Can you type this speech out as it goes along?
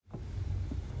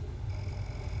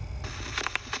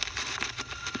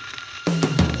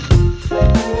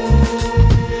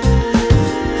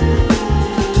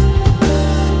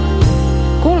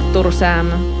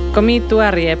kulttuursäämä, kun mi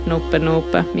tuariep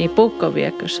nuppe, mi pukko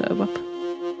viekkösövap.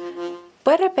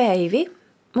 Pere päivi,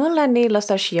 mulle niillä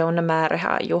sasjouna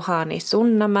määrähä Juhani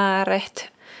sunna määreht,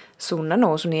 sunna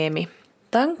nousuniemi.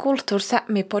 Tän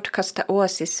kulttuursäämi podcasta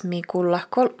uosis mi kulla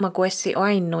kolmakuessi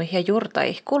ainui ja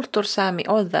jurtai kulttuursäämi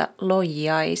odda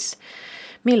lojais,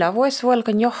 millä vois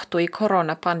volkan johtui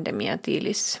koronapandemia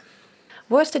tiilissä.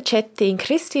 Vuosta chattiin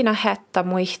Kristiina Hätta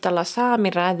muistella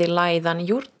saamiräädin laidan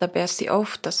jurttapeäsi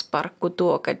oftasparkku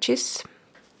tuokatsis.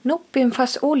 Nuppin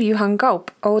fas uljuhan kaup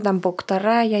oudan pukta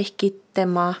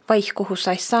rääjäihkittämää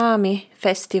vaihkuhusai saami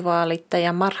festivaalitta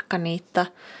ja markkaniitta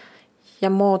ja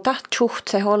muuta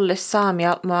tjuhtse holle saami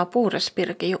almaa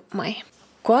puurespirki jummai.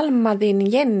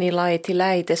 Kolmadin Jenni laiti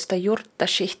läitestä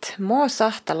jurttasit moo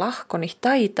sahta lahkoni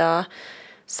taitaa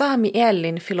saami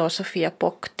ällin filosofia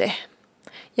pokte.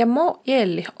 Ja mo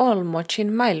jelli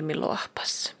olmocin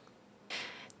maailmiluohpas.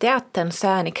 Teatten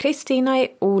sääni Kristiinai,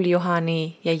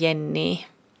 Uul-Juhani ja Jenni.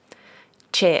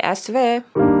 CSV.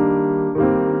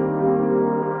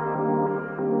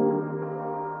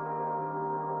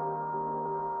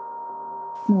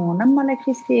 Mun ammalle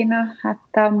Kristiina,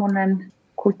 että monen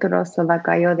kulttuurissa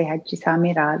vaikka jodi hätsi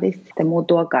saamiraadis, te muu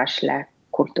tuokasle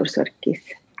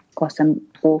kulttuursurkis, koska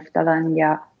puhtavan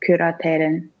ja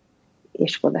kurateiden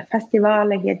iskoda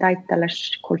festivaale ja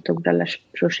taittelas kulttuurillis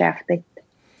projektit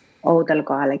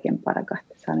oudelkaalekin parakat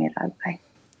saamiraadai.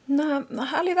 No,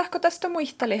 halivahko tästä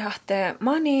muistelihahte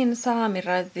manin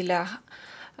saamiraadilla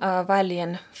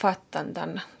väljen fattan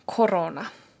tämän korona,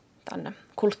 tämän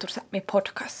kulttuursäämi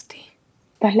podcastiin.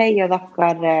 Tämä ei ole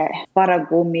takkar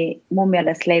varagumi mun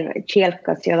mielestä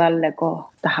kielkas jodalle, kun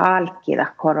tämä halki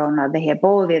korona, tämä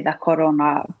både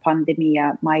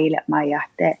koronapandemia mailla,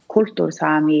 että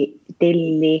kulttuursaami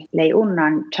tilli lei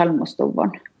unnan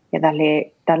chalmustuvon. Ja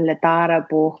tälle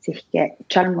taarapu sihke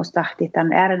chalmustahti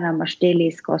tämän äärenämmäs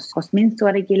tilis, koska min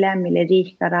suorikin lämmille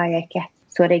riikkara ja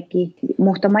suorikin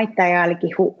muhta maittaa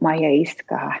jälki huumaa ja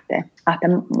iskaa, että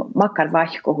makkar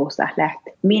vaihkohuusa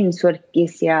lähti. Min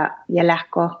suorikis ja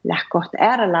lähkoht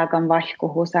äärälaakan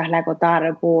vaihkohuusa lähko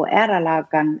taarapu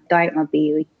äärälaakan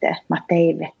taimabiuitte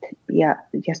mateivet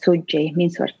ja sujjei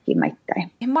min suorikki maittai.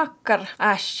 Makkar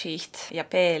äshit ja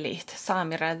peelit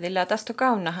saamirädillä tästä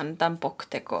kaunahan tämän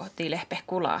pokteko tilehpe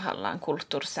kulahallaan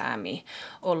kulttuursäämi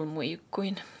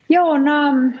olmuikkuin. Joo,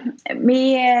 no,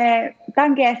 mi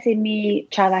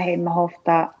tjälähemme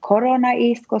hofta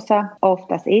korona-iskossa,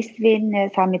 oftas isvin,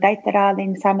 saamme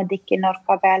taitteraadin, saamme dikkin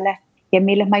norkkapäälle. Ja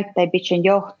millä maittai bitchen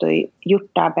johtui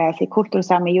juttaa pääsi,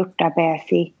 kulttuurisaami juttaa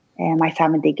pääsi, mai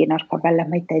saamme dikkin norkkapäälle,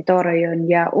 maittai torjun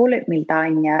ja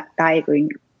ulemiltaan ja taikuin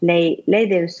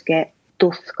leideyske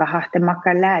tuska hahte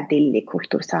makka läädilli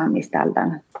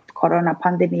kulttuurisaamistaldan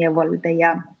koronapandemia volta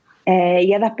ja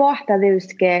tämä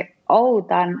pohtadyyske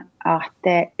oudan,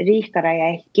 että riikkara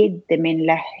jäi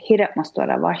kiddemille hirveästi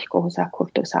vaihkohusa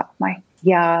kulttuurisaamai.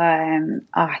 Ja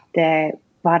että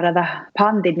varada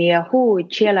pandemia hui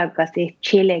chielagasi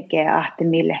chilege, että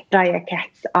mille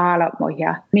rajakäts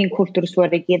alamoja. Min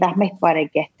kulttuurisuorikin tämä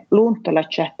mepparike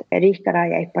luuntolachat riikkara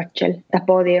jäi patsel. Tämä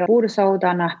podi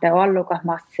puursoudan, että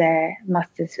allukahmassa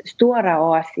stora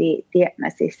oasi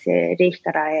tiedämäsis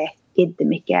riikkara jäi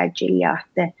kiddemikääjil ja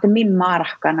että min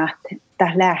markkana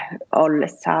tällä olle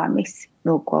saamis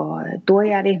nuko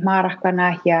tuojari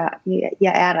markkana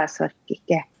ja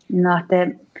ääräsorkkike. No että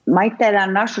maitteella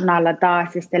nationaala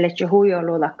taasistele että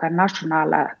huijoluudakka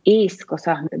nationaala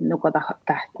iskossa nuko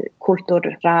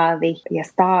kulttuuriraadi ja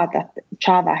staatat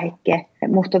chadahekke.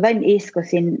 Mutta tämän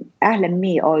iskosin ählen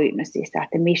mii oinusista,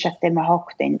 että missättemme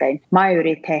hokten tämän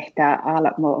majoriteetta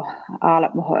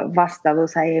almo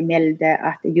vastaavuus ei mieltä,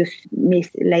 että just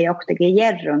missä leijoktakin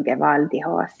järrönke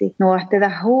valtihoasi. No, että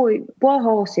tämä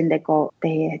puolhousin teko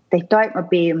te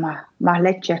toimapiima, mä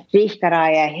letsä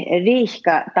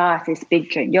riihka taasis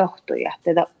pidjön johtuja,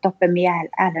 että toppe miehel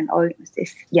ählen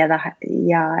oinusista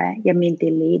ja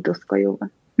mintin liituskojuvan.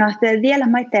 No, vielä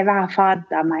maitteen vähän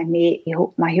faaddaa,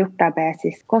 mä juttaa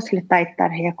pääsis kosle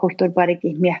taittar ja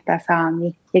kulttuuriparikin miehtää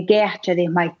saami. Ja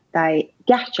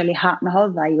kähtseli haapna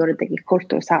hollaa juurikin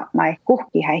kulttuurisaamai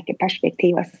kuhki häikä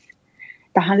perspektiivassa.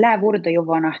 Tähän lää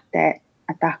vuodojuvona,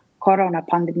 että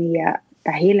koronapandemia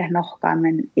tämä hiile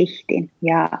nohkaamen ihtin.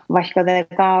 Ja vaikka te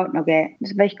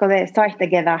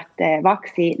saihtakevat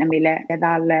vaksiina, mille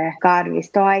tälle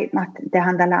karvistoi,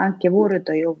 tehän tällä ankke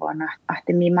vuorotujuvona,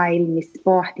 että mi maailmis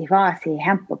pohti vaasi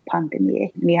hemppopandemia.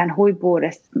 Mihän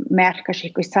huipuudessa märkäsi,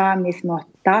 kun saamismo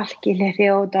talkille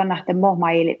reutana, että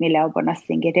maailmi, mille on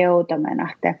bonassinkin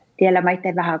reutamena. Tiellä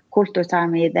maitteen vähän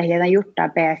kulttuurisaamia, ja juttaa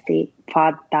pääsi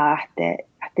faattaa,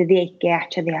 että viikkiä,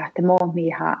 että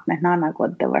muomiiha me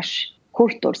nanakottavas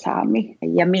kulttuursaami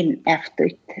ja min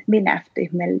eftyt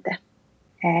miltä.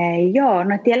 Joo,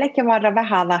 no tielläkin vaan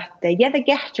vähän lähtee. Jätä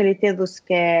kehteli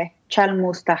tietysti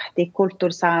chalmustahti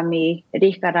kulttuursaami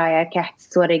riikkaraja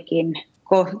kehtsuorikin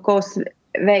kos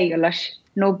veijolas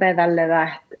nopedalle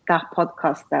tähän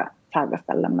podcasta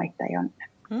saakastalla maita jonne.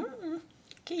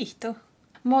 Kiitos.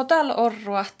 Modal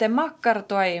orruahte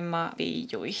makkartoima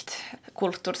viijuit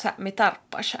kulttuursaami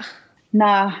tarppasa.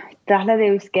 No, tällä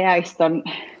tietysti aiston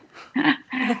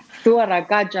suoraan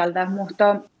kajalta,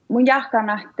 mutta mun jahkan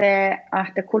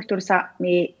ahte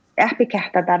kulttuursaami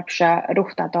ähpikähtä tarppasa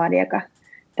ruhtatoariaka.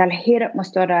 Tällä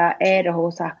hirmuistora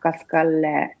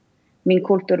erohuusahkaskalle min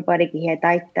kulttuuriparikin he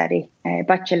taittari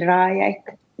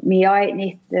bachelorajait. Mi ai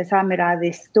niitä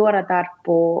saamiraadis stora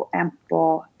tarppu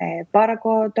empo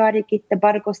parkotoarikitte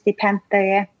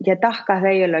parkostipentteje ja tahka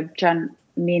veilodjan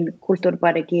min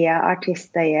kulttuuriparikin ja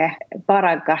artisteje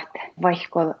parakat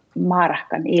vaikka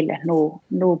markan ille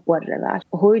nu puolella.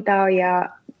 Huitao ja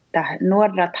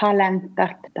nuorra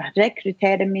talentat,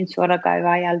 rekryteera min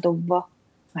suorakaivajaltuvo.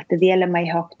 Että vielä mä ei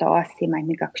hokta asiamaan,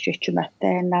 niin 20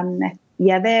 nanne.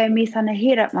 Ja det missä ne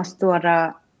hirveästi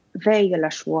tuoda veikellä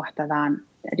suohtataan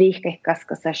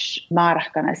riikkeikaskasas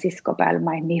markkana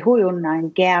siskopälmäin, niin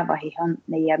huijunnain käyvähi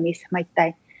honne ja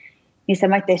missä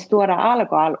mä ei tuoda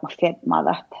alko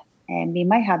fetmadat. Niin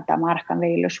mä ei hadda markkan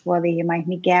veilysvuodia ja mä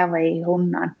ei käyvähi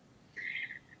hunnan.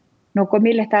 No kun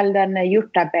mille tällainen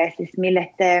juttapäisis,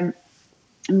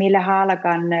 mille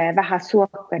halkan vähän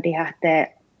suokkadi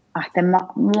ahte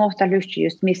muuta lysti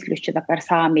just mislysti takar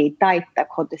saami taittaa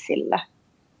kotisilla.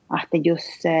 Ahte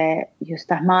just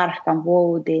markan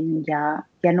vuodin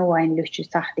ja nuoin lysti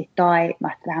sahti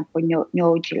toimat vähän po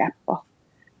njojileppo.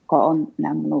 Ko on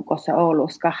nämnu kossa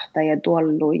Oulus kahta ja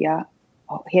tuollu ja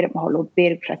hirma ollut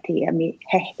byrokratia mi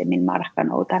hehtemmin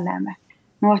markan outa nämä.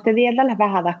 No ahte vielä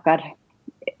vähän takar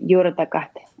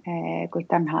juurtakat kuin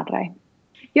tämän harrai.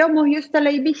 Joo, mun just tällä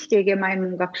ei vistiikin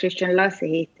mun 20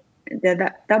 lasihit.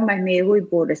 Tämä on meidän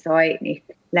huippuudessa ainit.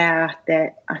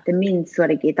 Lähte min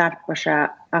suorikin tarppasa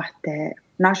ahte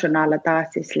nationaala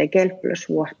taasisle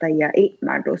kelpplösvuotta ja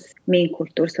itmardus min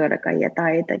kulttuurisuorakan ja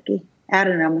taitakin.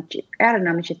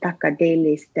 Äärenämiksi takka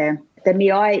deliste. Että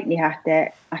mi aini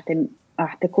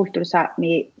ahte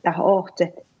kulttuurisaami tähän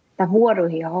ohtset. Tähän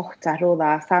vuoruihin ohtsa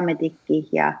ruudaa saametikki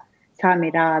ja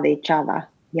saamiraadi tjala.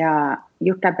 Ja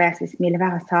jutta pääsis millä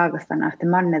vähän saakastana, että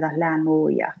manneta läänuu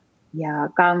ja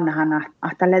kaunahan,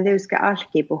 että lähdetään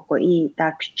alkipuhko i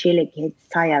tarpeeksi chilikin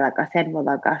sajataka,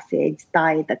 servodaka, siis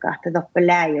taitaka, että toppe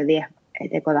läjödiä,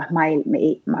 että koda maailme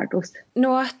imartus.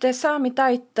 No, että saami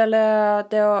taittele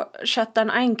teo chattan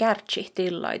ain kärtsi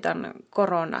tillaitan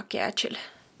koronakätsille.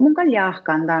 Mun kan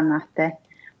jahkan tämän, että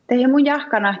mun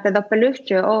jahkan, että toppe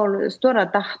lyhtsy on stora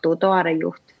tahtuu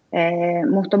tuorejuht.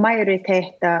 Mutta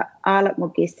majoriteetta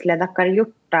almukisle takkar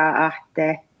juttaa,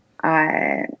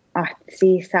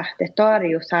 siis ahte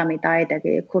torju saami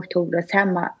taitakin ja kulttuura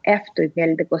sama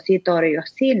eftervälde, kun si torju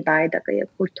siin taitakin ja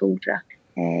kulttuura.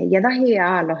 Ja tahi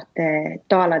aloitte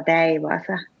tuolla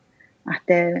täivaasa.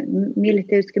 Ahte millä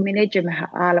tietysti minäjämme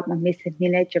almu, missä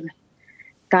minäjämme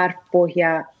tarppu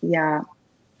ja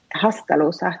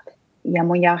haskaluusat. Ja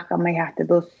mun jahkamme jahte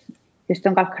tuossa. Just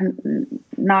on kalkan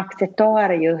naakse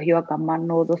torju, joka man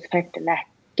nuutus fettelä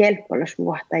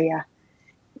kelpolosvuotta ja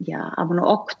avunut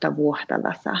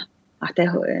oktavuohtavassa. Ahte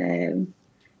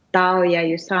tauja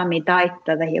ju saami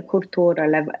taittada ja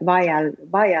kulttuurille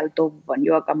vajaltuvon,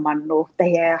 joka man nuuhta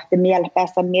ja ahte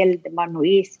päässä mieltä man nu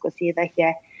isku siitä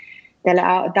ja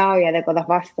tällä tauja tekota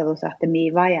vastaus ahte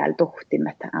mii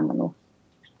vajaltuhtimet avunut.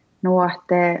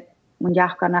 Nuohte mun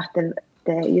jahkan ahte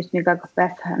just mikä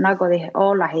päässä nagodi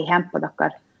ollahi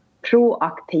hempodakar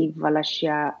proaktiivalas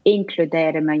ja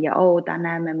inkludeerimen ja outa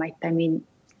näemme maita min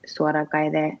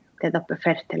suorakaide teetoppe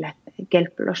fertele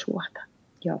kelpplösvuota.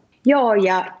 Joo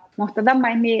ja mutta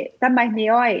tämä ei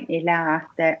aini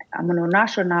lähte mun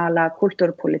nationaala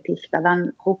kulttuuripolitiikka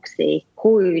dan huksi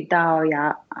huitaa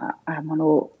ja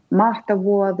mun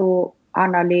mahtavuodu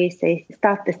analyysi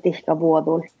statistiikka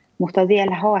vuodul. Mutta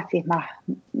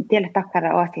vielä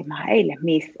takkara haasima eilen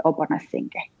missä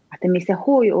opanassinke. Että missä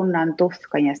hui unnan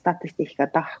tuskan ja statistiikka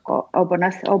tahko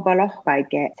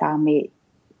obalohkaike saami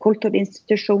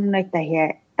kulttuurinstitutioneita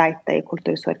ja taittaa ja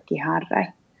kulttuurisuorkki harrai.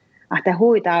 Että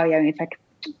hui tauja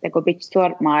teko pitää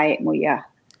suormaa ja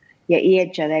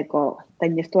iätsä teko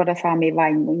tänne tuoda saami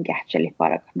vain mun kähtseli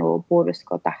paraknu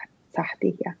puolusko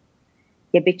sahti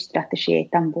ja pitää strategia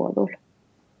tämän puolulla.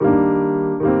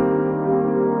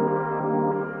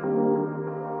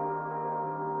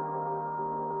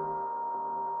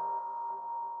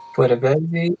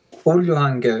 Puolelpäivi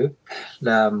uljuhanke upp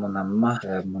mun amma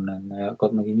mun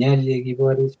kodmakin jäljikin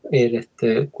vuoris edet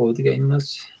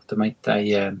kuutikennus tomaittai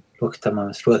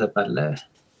luhtamas ruotapälle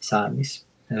saamis.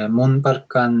 Mun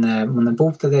parkkaan mun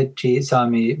puhtatetsi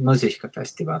saami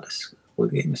musiikkafestivaalis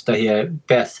kuutikennus tai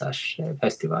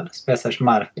Pääsas-festivaalis,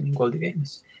 Pääsas-markkinin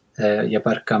kuutikennus. Ja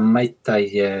parkkaan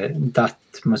maittai dat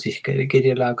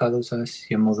musiikkirjalla katusas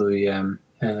ja muutui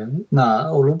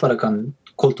ollut parkkaan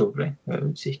kulttuuri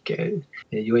musiikki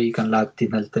joikan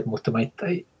laattiin näiltä mutta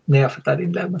maittai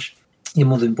neafatarin lämmäs ja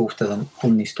muuten puhtaan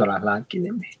kunnistolla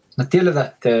lääkkeemme. No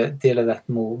tiedät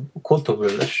muu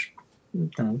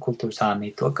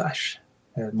kulttuurisaami tuokas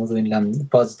muuten läm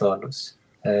pozdolus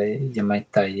ja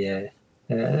maittai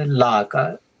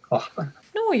laaka ohpan.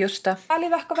 No justa. Ali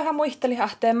vähän muisteli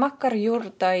ahteen makkari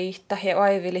jurtai tahe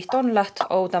aivili tonlat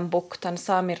outan buktan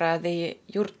saamiraadi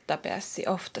jurttapääsi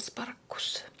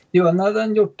oftasparkkus. Joo, näitä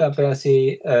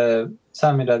jurttapääsi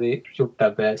saamiraadi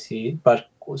jurttapääsi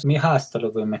parkkus. Mi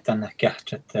haasteluimme tänne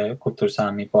kähtsät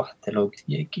kulttuurisaami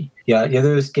pohtelugieki. Ja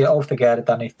tietysti ofta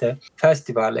kertaan itse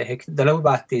festivaaleihin. Tällä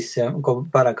luvattiin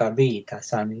kun parakaan viitä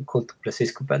saami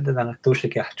kulttuurisiskupelta tänne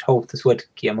tusikähtsä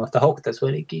hohtasuodikkia, mutta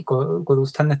hohtasuodikkia kun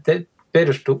just tänne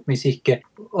perustumisikke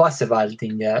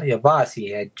vasevaltin ja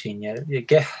vaasihetsin ja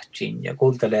kehtsin ja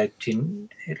kultaleetsin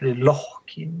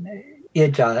lohkin.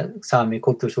 Eja saami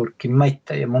kulttuurisurkkin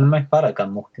maittaa ja mun mielestä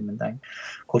parakaan muhtimen tämän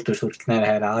kulttuurisurkkin näillä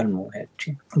heillä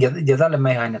armuhetsin. Ja tälle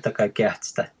me aina takaa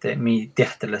kehtstä, että mi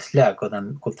tehtäläs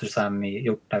lääkotan kulttuurisaami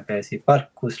juttapääsi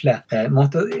parkkuus lää.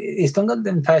 Mutta istunkan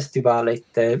den festivaalit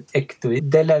ektui,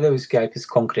 tällä löyskääkis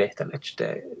konkreettisesti,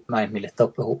 mä en mille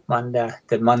toppuhupman lää,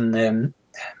 että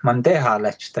man tehdään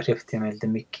lähtistä riftimeltä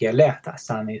mikkiä lähtää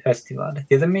saami festivaalit.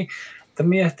 Ja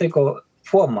tämä ehtiikö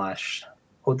huomaas,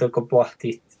 kun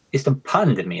pohtii istun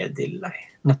pandemiadilla.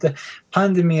 Mutta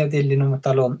pandemiadilla numma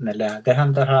talonnella,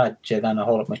 tehdään raadje tänä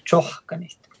holma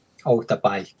tjohkanit, outa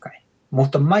paikkai.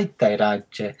 Mutta maittai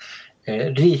raadje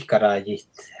riikkaraajit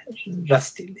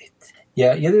rastillit.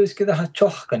 Ja tietysti tähän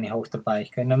tjohkani outa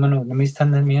paikkai. No mistä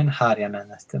hän meidän harjana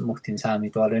näistä muhtin saami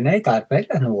tuolla. Ei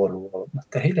tarpeilla nuolu,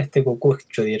 mutta heille teko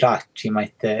kuhtsui raadji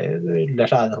maitte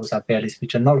raadahusa pelis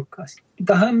vitsa nolkas.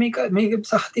 Tähän mikä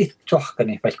sahti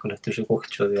tjohkani paikkulettu se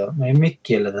kuhtsui jo. Me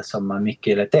mikkiellä tässä on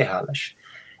mikkiellä tehälläs.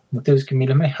 Mutta tietysti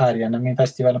millä me harjana, meidän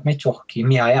festivaalit me tjohkii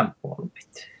miä ajan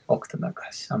polpit.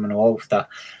 Oktanakas. Amenu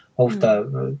outa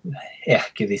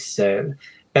ehkivis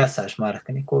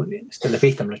Pääsas-markkinin kuulin. Sitten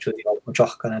viihtämällä juuri on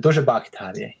tjohkana. Tosi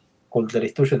baktääriä. Kuulteli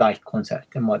tosi daikkonsertti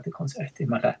ja muotikonsertti.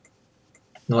 Mä lähtin.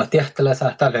 No tehtällä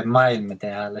saa tälle maailma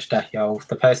tehdä sitä ja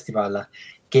outa festivaalla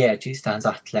keetsistä hän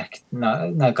saat läht.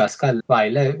 Nakaskal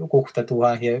vaille kuhta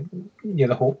tuohon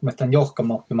ja huomattan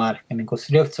johkamohki markkinin, kun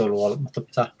se liuhtsi ollut ollut, mutta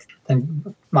saat tämän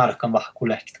markkan vahku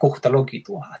läht. Kuhta logi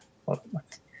tuohon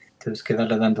ollut. Tietysti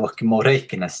tällä tuohkin muu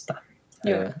reikkinästä.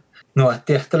 No,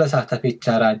 tehtävä saattaa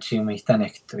pitää raadjia, mitä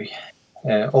nektui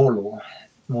olu.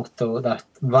 Mutta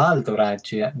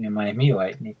valtoraadjia, niin mä ei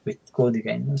miuai, niin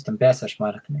kuitenkin nostan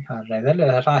Pääsas-markkinen harraa.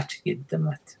 Tällä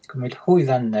raadjikittämät. Kun meillä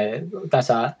huidan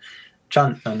tässä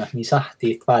chantnona, niin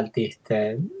sahtiit valtiit.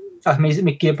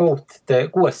 Mikkiä puhut,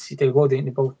 kuossi, te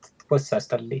kuitenkin puhut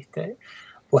puhutsastalliit,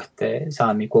 puhutte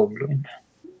saami kouluin.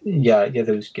 Ja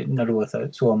tietysti ruota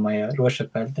Suomea ja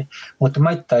ruotsapäälte. Mutta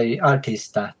maittai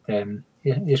artistat,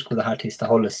 joskus artista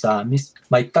håller saamis.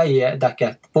 Maittai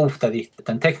takia puhtadit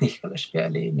tämän tekniikkallis vielä,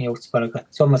 niin just parakat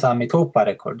suomasaami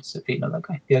tuupparekords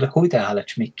fiinalakai. Vielä huiteen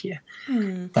halets mikkiä.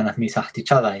 Tänä mi sahti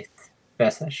chadait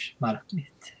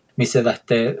Pääsas-markkinit. Missä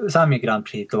lähtee Saami Grand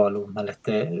Prix tuolu, mä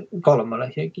lähtee kolmalla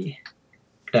jäki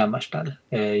lämmäställä.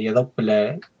 Ja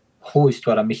loppele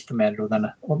huistuoda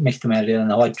mistä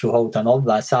meidän hoitsu houtan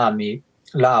olla saami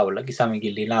laulakin,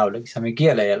 saamikilli laulakin, saami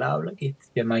kielejä laulakin.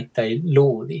 Ja maittai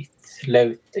luulit,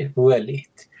 löytte,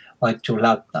 vuolit, hoitsu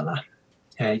lautnala.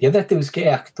 Ja tätä uske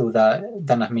ehtuuda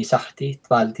tänä mi sahtiit,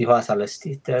 valti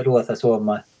huasalestit, ruota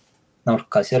Suoma,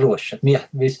 Norkkas ja Ruossat. Mie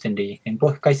vystyn liikin,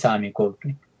 kai saami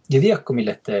koulukin. Ja viekko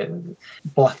mille, että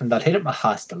pohtan täällä hirveän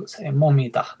haastelussa ja momi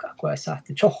tahkaa, kun ei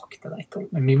saati tjohkita tai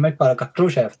tullut. Minä ei palkaa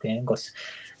projektiin, koska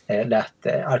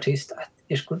lähtee artistat,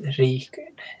 joskus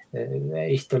riikkeen.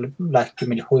 Ihtoilla lähti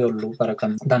mille huijollu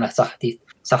parakan tänä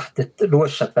sahtet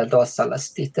ruossat päältä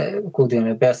osallasti,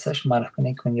 kuitenkin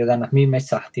Pääsas-markkinin, kun jo tänä minä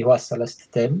sahti osallasti,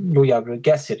 että lujavru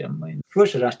käsiremmoin.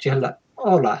 Ruossarasti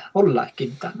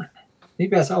ollakin tänä. Niin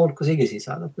pääsee olko sikin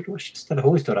sisällä ruossasta, tällä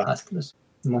huistorahaastelussa.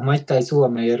 Mun maittai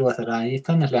Suomea ja Ruotsara ei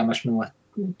tänne lämmäs nuo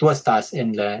tuossa taas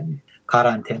ennen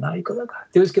karanteena-aikoina.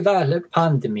 Tietysti täällä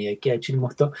pandemia kielsin,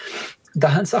 mutta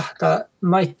tähän saattaa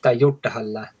maittaa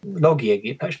juttahalla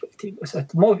logiikin perspektiivissa,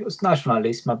 että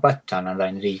nationalismi patjana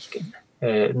lain riikin.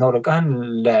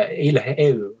 Norrkanle ilhe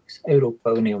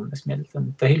Euroopan unionissa mieltä,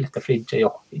 mutta hiltä fridge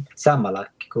johtiin. Samalla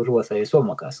kuin Ruotsa ja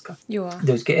Suomakaska.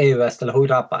 Tietysti EU-väestöllä hui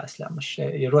rapaislemassa.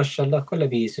 Ja Ruotsalla kolle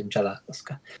viisum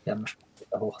jalakaska. Lämmäs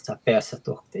hohtaa päässä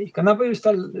tohtiin. Kana voi just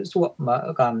Suoma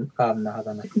kanna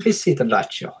hadana. Vissiit on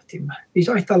ratsiohtimme. Vi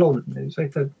soittaa lonne.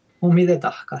 Soittaa mun mitä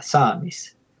tahkaa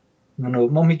saamis.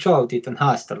 Mun mitjautit on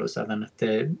haastelussa, että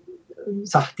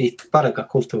sahti parka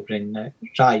kulttuurin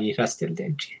raaji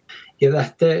rastildenji. Ja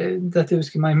tätä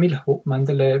yskin mä milhu, mä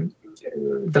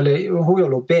tälle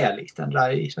huijolu pääli tämän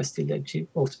raaji rastildenji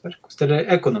otsperkus. Tälle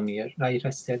ekonomia, raaji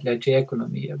rastildenji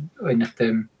ekonomia, on että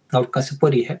nautkansa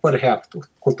pari heaptu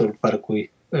kulttuuriparkui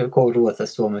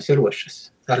Ruotsassa, Suomessa ja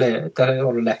Ruotsissa. Tälle on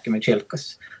ollut lähkemme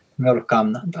tjelkas. Me ollaan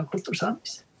kamnaan tämän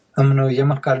kulttuurisaamissa. Ja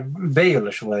makar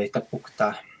veijolla suoita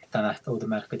puktaa. Tänään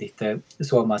uudemärkät itse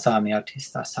Suomaa saami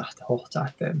artistaa sahte hohtaa,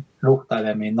 että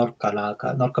luhtailemmin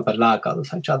norkkapär laakaudu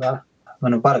saada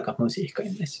minun parka musiikka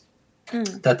innes.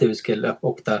 Tätä yskellä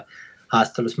okta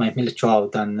haastelussa mä millä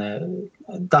tjautan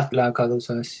laakaudu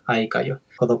aika jo.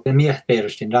 Koto miehet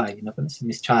perustin raina,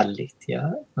 missä challit ja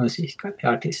musiikka ja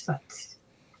artistat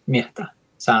miehtä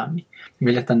saami.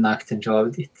 Millä tämän nakten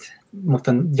tjaudit.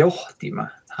 Mutta johtima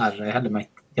harra ja hänelle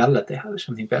jalla tehdä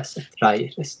som vi bäst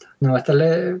rairesta. No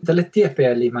tälle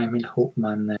tiepeäli mä millä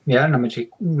huomaan. Ja aina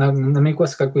me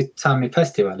koska kuin Sami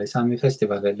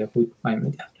festivalille huit mä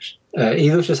mitään.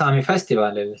 Ei tuossa Sami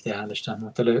festivalille tehdä,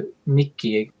 mutta tälle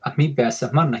mikki että mi päässä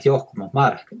manna johkumaan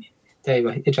markkini. Te ei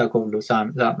voi itse koulu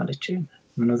saamaletsiin.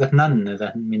 Minun tätä nanne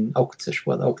min oktsers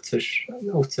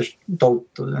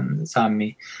touttu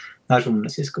Sami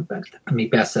nationalistisku päältä. Mi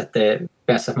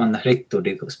päässä manna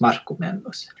riktuudituus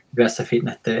markkumennus. Päässä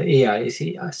finna, että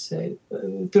EAIC-assa.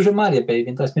 Tuossa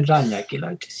marjapäivin taas min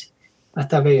ranjakilaitisi.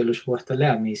 Tämä veilusvuotta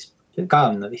lämmis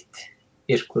kaunavit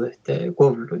iskuudet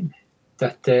kouluin.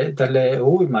 Tälle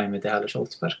huimaimme tehdä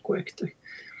sotsparkkuektui.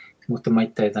 Mutta mä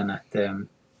itse tänä,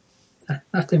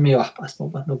 että minä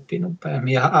ahpaasmuva, nuppinuppa ja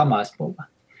minä amaasmuva.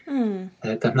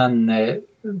 Tämän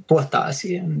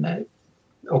puhtaasien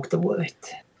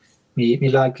oktavuodet.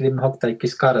 Millä aikaisemmin hoktaikki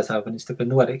skarasaavanista, kun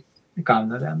nuori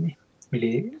kaunadämmi.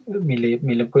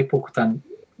 Millä kui puhutaan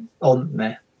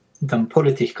onne tämän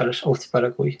politiikkallis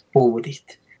otsipara kui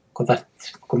puudit.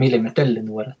 Kun millä me tälle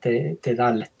nuora, te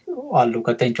tälle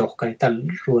alluka tein johkai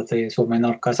tälle Ruotsa ja Suomen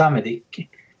norkkaa saamedikki.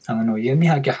 Samoin on jo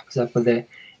ihan kähpäsä, kun te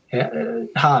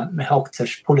haamme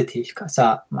hoktsers politiikkaa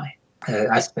saamai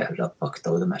aspekter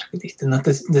oktautumärkitihti. No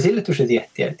det sillä tuossa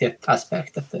tietty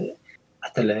aspekt, että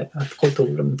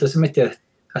kulttuuri, mutta se miettii, että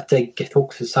tekee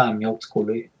hoksu saami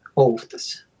oktskoului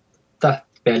outas. Tämä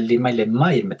peli meille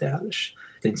maailma tehdä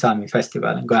den saami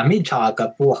festivaalin, kun minä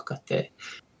aika puhkatte.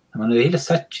 Mä olen ihan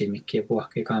satsi, mikä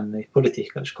puhkii kannan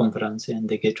politiikkallis konferenssien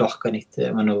tekee johkanit.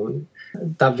 Mä olen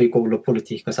tavvikuulu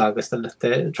politiikka saakasta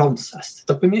lähtee Tromsasta.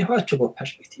 Toppi minä haatsuva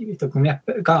perspektiivi, toppi minä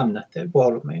kaamnat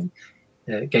puolumeen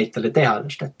keittälle tehdä,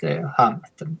 että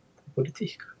haametta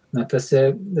politiikkaa. No, tässä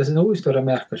on uustora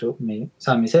märkäsu, niin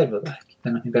saami selvävähki.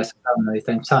 Tänään minä pääsen kaamnat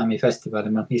tämän saami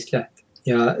festivaalin, mä missä lähti.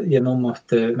 Ja nummat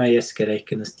mä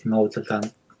eskereikinästi muuteltaan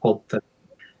polta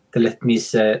tälle,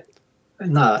 missä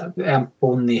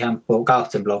ämppu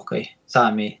kahtsenblokkai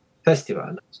saami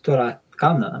festivaali. Tuolla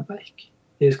kannanan päikki.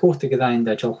 Ja kuitenkin näin,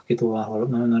 että johki tuolla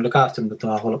holma, no oli kahtsenblokkai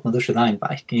tuolla holma, tuossa näin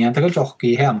päikki. Ja tämä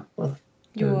johki hemppu.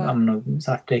 Amno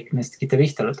saat reikinästi kiitä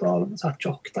vihtellä tuolla holma, saat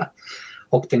johkita.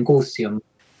 Okten kuusium.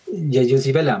 Ja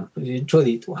juuri vielä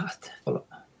jodi tuhat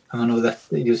holma. Mä nuuda,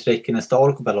 että just reikinästä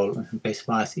olkupäällä peis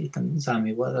vaan siitä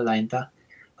saami vuotta lainta.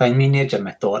 Vain minä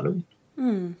ejämme tuolla.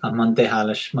 Man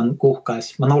tehäläs, man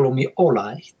kuhkais, man olumi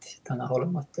olait. Tänä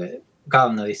holmat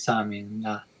kaunadis saamin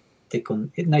ja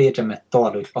tekun, näin ejämme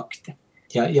tuolla pakte.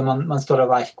 Ja man stora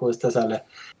vaihkuus tasalle,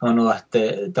 on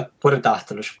että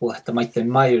portahtelus puhta, mä itse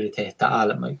majoriteetta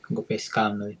alma, kun peis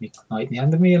kaunadis mikko noit, niin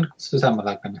anda miel samalla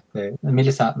aikaan, että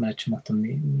millä saa menetsemättä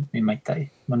mä itse,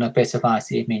 mun peisä vaan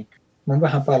siihen. Mun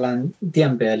vähän palaan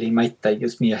tien päälle, mä itse,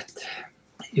 jos miehet,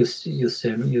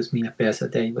 jos minä pääsä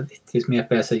teivät, jos minä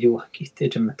pääsä juohki,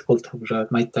 tiedämme, että kulttuuria,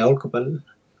 että mä itse olkapäällä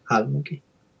halmukin.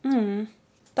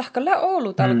 Tahkalle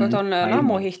Oulu talkot on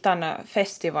namuhihtan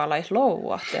festivaalais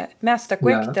loua. Mästä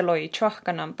kuekteloi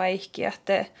tjohkanan päihkiä,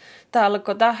 että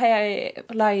talko tähän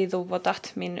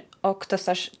laiduvotat min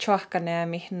oktasas tjohkanea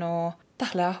mihno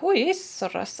Tällä hui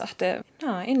issorassa, että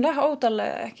in lähe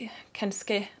outalle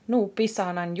kenske nuu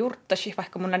pisanan jurttasi,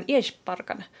 vaikka mun on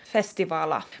iesparkan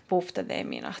festivaala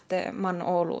puhtadeemina, että man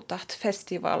olu taht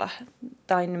festivaala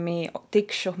tain mi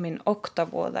tiksu min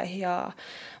oktavuoda ja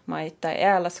maittai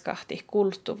ääläskahti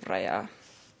kulttuura ja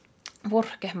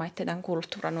vorke maittai tämän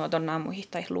kulttuura nuodon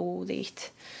naamuhittai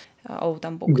luudit ja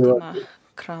outan puhtima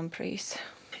Grand Prix.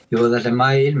 Joo, tälle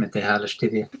mai ilmete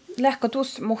häälöstiviä. Lähkö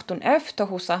tuus muhtun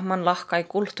öftohusa man lahkai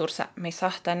kulttuursa, me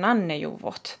sahtaa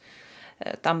nannejuvot.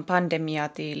 Tämän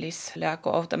pandemiatiilis lähkö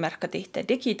outomerkkatihte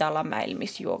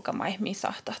digitaalamäilmis juokamai, mi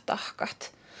sahtaa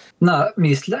tahkat. No,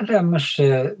 missä lämmäs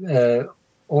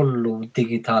ollut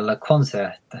digitaala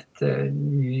konsertet,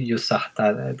 just sahtaa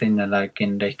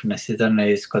tinnälläkin reiknäsi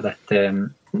tänne iskot, että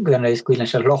kun ei kuitenkaan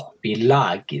se lohpi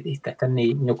laagidit, että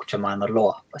niin nukutsemaan on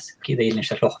lohpas. Kiitellinen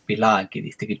se lohpi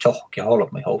laagidit, teki tjohkia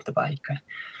holmoi houtapaikkaan.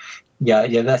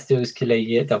 Ja tästä yskille,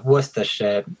 että vuostas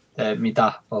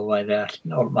mitä voi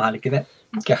olmahallikin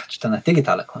kähtstänä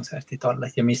digitaalikonsertit olla.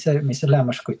 Ja missä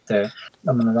lämmäs kuitenkin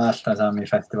tämmöinen välttää saami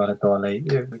festivaali tuolla,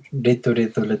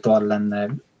 rittulle tuolla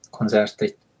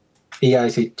konsertit,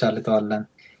 iäisitsälle tuolla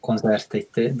konsertit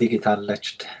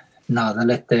digitaalisesti.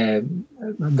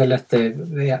 Det lette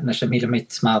nästan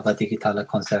milmitt smaava digitaala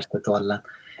konsertti tuolla.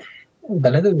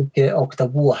 Tällä tavalla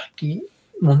okta vuoki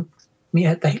mun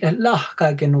miehet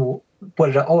lahkaakin nu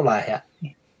puolella olla här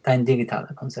tämän digitaala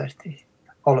konsertti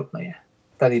olmeja.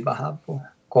 Tädi bahapu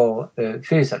ko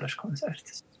fysisk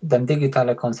konsertti. Den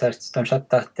digitaala konsertti on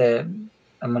satta että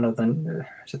amanotan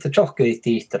satta chokkeri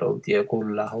tiihteroudi ja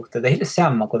kulla hauta. Det är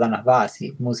samma kuin tänä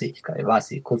vaasi musiikka ja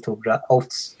vaasi kulttuura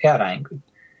outs eräinkin.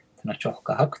 Tänä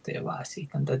tjohka hakteja vaasi.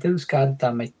 Tänä tietysti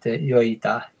meitä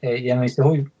joita ja missä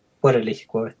hui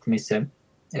puolelihko, että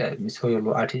missä hui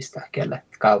ollut artista kelle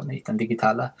kauniita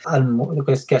digitaala almu,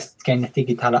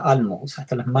 digitaala almuusa.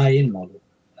 Tällä maailmalla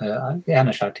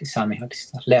äänäsarti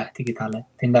saamihoidista lää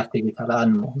digitaala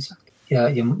almuusa.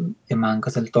 Ja mä oon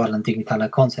katsella tuolla digitaala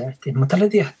konsertti. Mutta tällä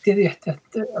tiedätte,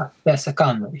 että tässä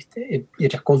kannavit ja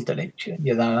kultaleitsi.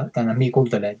 Ja tänä mii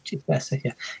kultaleitsi tässä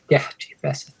ja kähtsi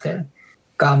tässä.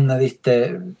 Kannavit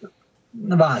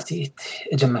vaasit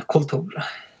edemme kulttuura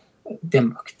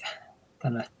dembakta.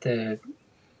 Tänä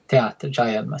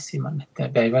teatterjäämässä siman,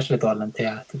 että ei väsle tuolla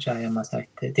teatterjäämässä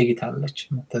digitaalisesti,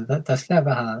 mutta tässä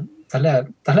vähän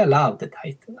tällä lautet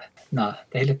haittaa. No,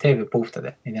 teille TV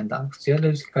puhtade niiden taas. Siellä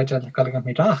olisi kaikilla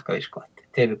kalkami rahkaisko,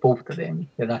 TV puhtade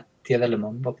ja tiedälle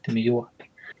mun optimi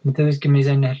juopi. Mutta tietysti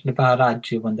misen ne vähän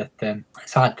radjuun, että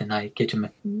saatte näin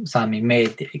ketsemme saami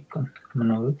mediikon.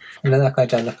 Minun vielä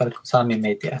kaikilla kalkami saami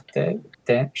media, että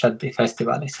te shadbi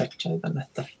festivaalissa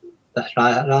että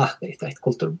rahkeita, että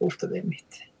kulttuuripuhtade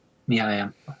mitään. Miä ja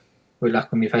voi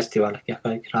lähteä mi festivaalikin ja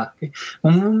kaikki rahki.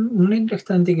 Mun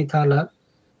inrektaan digitaala,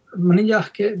 mun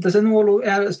jahke, tässä on ollut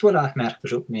stora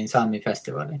märkys min saami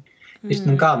festivaalin. Just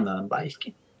mun kamnanan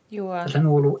paikki. Tässä on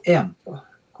ollut empo,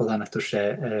 kun annettu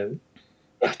se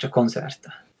jähtsä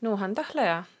konserta. Nuuhan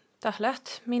tähläht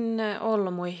min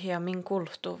olmuihia min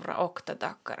kulttuura okta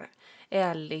takkar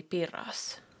älli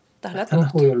piras. Tämä on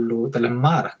ollut tälle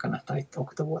markkana tai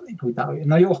oktavuolin.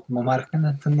 No johtumaan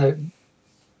markkana, tänne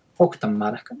oktan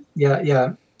markkana.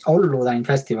 Ja ollut tämän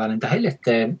festivaalin,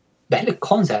 tälle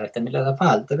konsertin, millä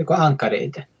tavalla, tämä on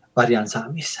ankareita varjan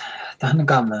saamissa. Tämä on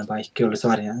gamla paikki, olisi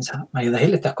varjan saamissa. Ja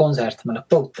tälle konsertin, millä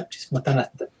polttaisissa, mutta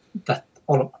tänne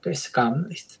olmapeissa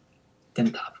gamlista.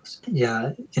 Ja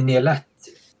niillä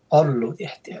lähti ollut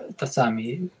tehty, että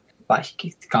saami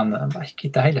paikki, gamla paikki.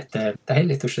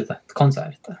 Tälle tuossa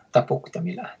konsertin, tai pukta,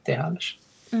 millä tehdään.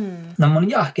 No mun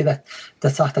jahki, että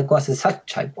saattaa kuitenkin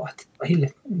satchaipuat. Hille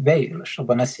veilus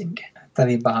on näsinkin.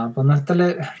 Tällä vähän, mutta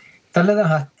tällä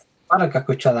tähän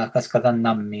alkakutsalla kaskadan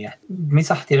nammia. Mi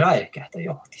sahti rajakähtä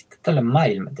johti. Tällä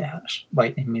maailma tehdään,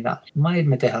 vai niin mitä.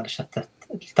 Maailma tehdään, että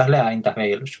tällä aina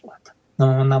veilus vuotta.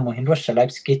 No nammuihin luossa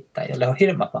läpsi kittää ja on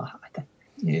hirma paha.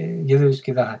 Ja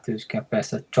tyyskin vähän tyyskin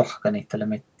päässä tjohka niitä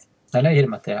näillä on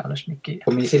hirma tehdään,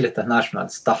 kun minä sille, että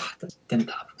nationaalista tahtaa den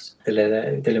tavus.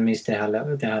 Tälle mistä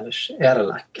tehdään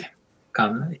eräläkke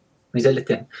kannali. Minä sille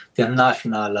tehdään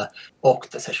nationaala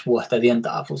oktasas vuotta den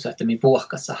tavus, että minä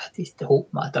puhkas sahti sitten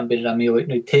huumaa. Tämän pidetään minä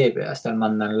nyt TV:stä, tämän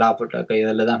mannan labordaga, ja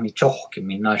tällä tämän minä tjohki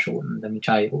minä nasuun, tämän minä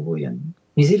chaihuvujen.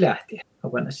 Minä sille lähti,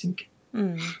 opanasinkin.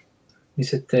 Minä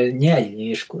sitten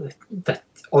jäi isku, että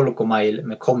ulkomaille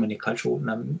me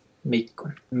kommunikaationa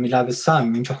mikkon. Minä lähdin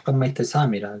saamin, johon meitä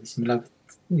saamilaadissa. Minä lähdin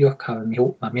johon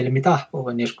huumaa. Minä lähdin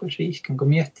tahpovan joskus riiskän, kun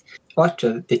mietti. Oletko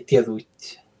te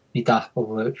tieduit, mitä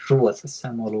tahpovan ruotsassa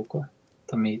sama luku,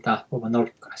 tai mitä tahpovan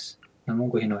nolkkaassa. Ja mun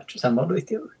kuin oletko sama luku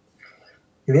tieduit.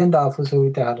 Ja den tahpovan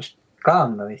sui tehdä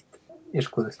kannavit.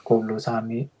 iskudesta kuuluu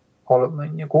saami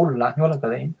holmen ja kuulla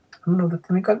jolkain. Minun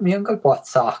että mikä puhat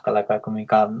saakalla kun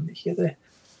mikä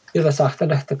jota sahta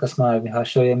lähtekäs mä viha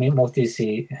shoja mi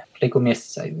motisi liku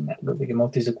miessä jotenkin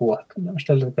motisi kuotta. Mä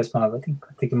ställtäkäs mä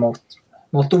teki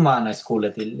muuttumaanais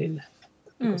kuuletillille.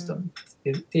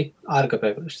 Det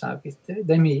arkapäivällä saakin.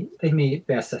 Demi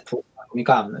päässä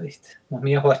mikä ammelit. Mutta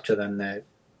minä hoitsin tänne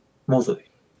muutui.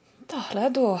 Tahla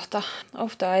tuota.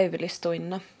 Ofta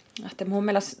äivilistuinna. Että mun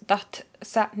mielestä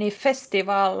niin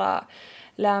festivaalla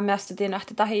lämmästettiin,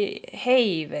 että tahi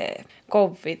heive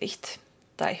kovvidit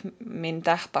tai min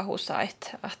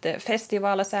tähpahusait. Että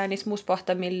festivaalla säänis muus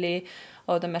pohta milli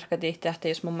odotamerkadihti, että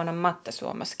jos mun manan matta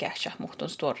Suomessa käsä muhtun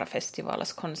stora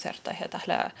festivaalas konserta ja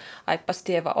tällä aippas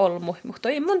tieva olmu, mutta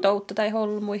ei mun toutta tai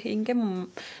olmu hinke mun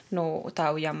no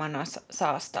tauja mana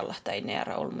saastalla tai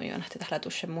neera olmujon, että tällä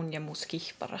tusse mun ja muus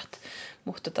kihparat.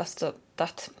 Mutta tästä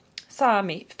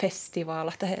saami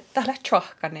festivaala, tällä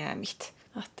tjohkanäämit.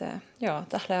 Että joo,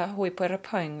 tällä huipuera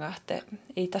painga, että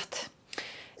ei tät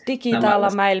digitaala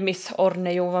maailmis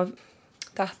ornejuva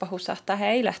tahpahusa, että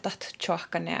ei lähtät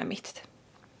tjohkanäämit.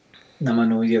 Nämä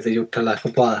nuijat juttella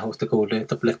kun paalahusta kuulee,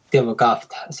 että tiedä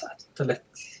kaaftaansa.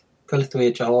 Tälle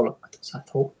tuijaa olematta,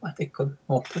 että huumaa, että ikkon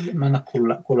muuttuu. Mä en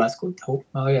ole kuulaskulta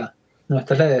huumaa. No,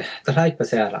 tälle aippa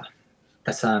siellä.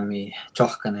 Tässä saami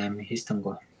tjohkanäämi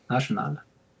histonko nationaala.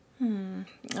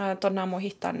 Tuonna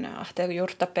muistan, että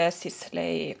jurta pääsis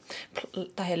lei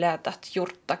lähtät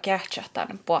jurta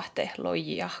kähtsähtään pohte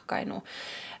lojihkainu.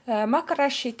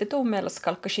 Makarasit tuumels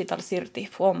kalkkasital sirti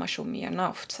fuomasumia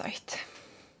nautsait.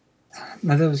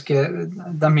 Mä tietysti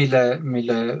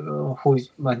mille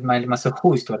maailmassa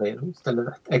huistureilu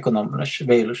tällä ekonomisessa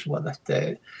veilusvuoda, että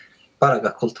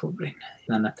parakakulttuurin.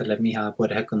 Näin tällä mihin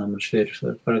vuoden ekonomisessa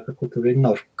veilusvuoda parakakulttuurin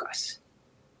norkkaisi.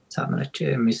 Saamme,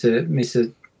 missä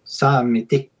saami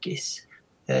tikkis,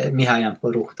 mihin ajan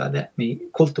på ruhtade,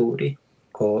 kulttuuri,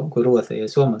 kun ruotsa ja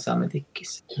suomen saami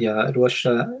tikkis. Ja ruossa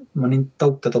monin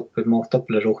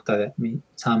toppel ruhtade,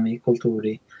 saami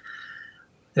kulttuuri,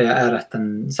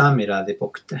 äärähtän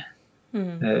saamiraadipokte.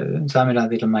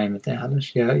 Saamiraadilla maailmaten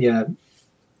halus. Ja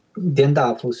den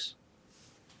davus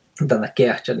tänä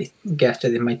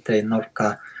kähtsäli maittain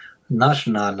norka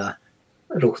nationala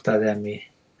ruhtade,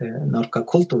 norka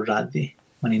kulttuuraadi.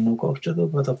 Mani nukoutsa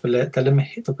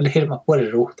toppele hirma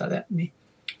puoli ruhtade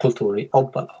kulttuuri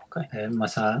oppalokai.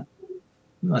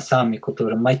 Mä saami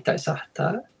kulttuuri maittain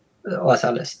sahtaa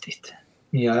osallistit.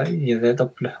 Ja det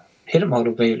toppele hirma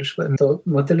ollut veilus.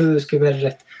 Mutta lyyskin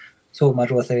verret Suomen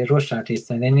ruotsa ja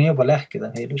ruotsartista, niin ei ole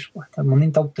lähketä veilus. Mun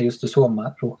niin tautta just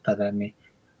Suomen ruhtade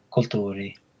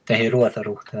kulttuuri, tehi ruotsa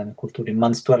ruhtade kulttuuri.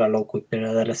 Man stora loukut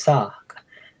perädellä saakka.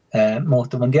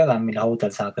 Mutta mun tiedän millä hotel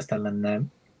saakas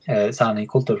tällainen saani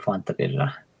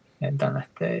kulttuurifantapirra,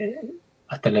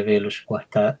 että levelus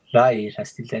kohta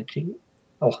rairasti tehdä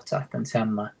ohtsahtan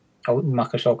samma,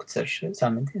 makas ohtsers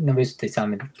samen, ne vysti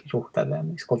samen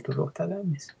ruhtalemis,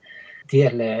 kulttuurruhtalemis.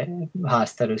 Tielle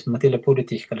haastelus, mutta tielle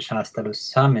politiikkallis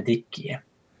haastelus samen dikkiä,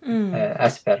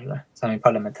 asperra, samen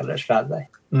parlamentaaris raadai.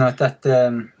 No, että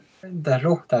tämä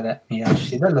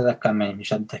ruhtalemis, tällä takaa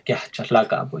meinis, että kähtsät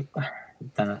lagapuita,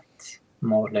 tänä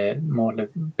Måle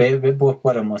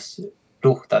puhumus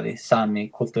ruhtadi saami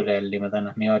kulttuurelli, mutta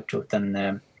minä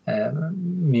olen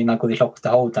minä kuitenkin lohta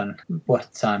houtan puhut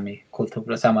saami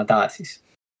kulttuurilla sama taasis.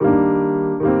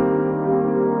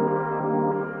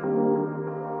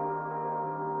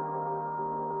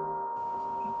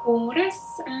 Kuures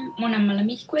monemmalla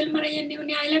Mihku-Ilmari Jenni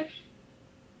Unjaille.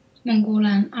 Mä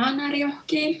kuulen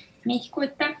Aanarjohki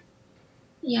Mihkuitta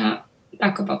ja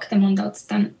takapokta mun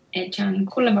tautstan etjan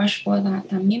kullevasvuoda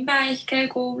tammin päihkeä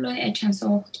kuului etjan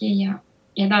sohki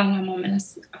ja täällä mun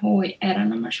mielestä hui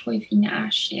erinomaisesti hui finna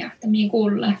äsiä. Että minä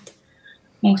kuulen, että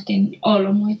muhtin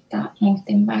olmuita,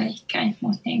 muhtin päihkeä,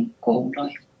 muhtin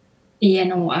kuului.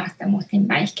 Ienua, että muhtin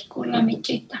päihkeä kuulla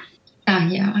mitjitä.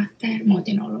 Ja että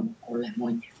muhtin olmu kuulle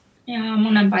mun. Ja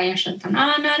mun päihkeä on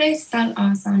Aanaris, täällä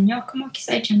Aasan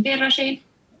Jokmokissa etjan virrasiin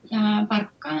ja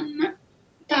parkkaan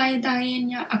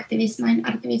taitain ja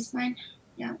aktivismain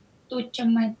ja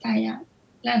tutjamaita ja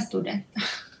lästudetta.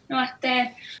 No,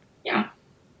 että ja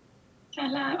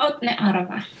täällä oot ne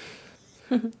arvaa.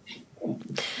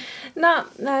 No,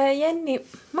 Jenni,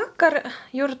 makkar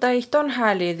juurtai ton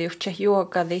häliidyhtse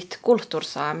juokadit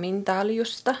kulttuursaamin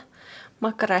taljusta.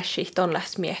 Makkar äsi ton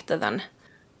läs miehtadän.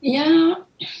 Ja,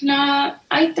 no,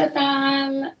 aita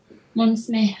täällä mun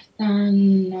smehtän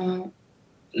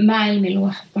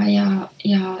maailmiluhpa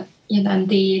ja tämän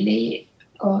tiili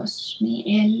kosmi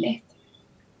ellit.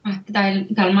 Että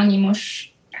täällä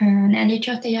mangimus nähdään,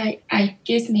 että jäi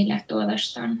äikkis, millä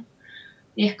tuodastaan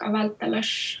ehkä välttämättä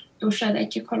tuossa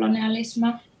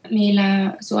kolonialisma.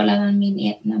 Meillä suolataan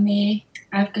min etnami,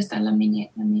 älkästellä min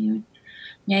etnami.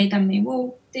 Jäitämme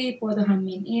vuotti, puotohan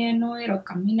min enoi,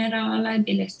 rokka mineraaleja,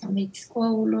 bilistä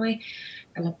vitskoului.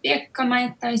 Tällä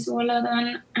piekkamaittai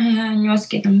suolataan,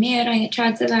 joskitan mierä ja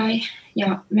chatselai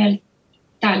ja vielä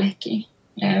tällekin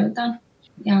reutan.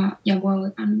 Ja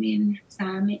vuotan min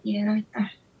saami ieraita.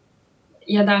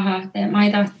 Ja tahaatte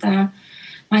maitattaa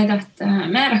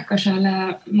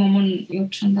määräkkösellä mun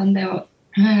jutsun tanteo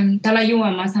tällä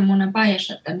juomassa mun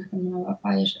paijasatan, että mun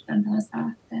paijasatan taas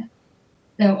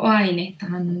teo aini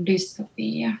tähän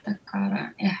dystopia takara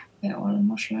ehpe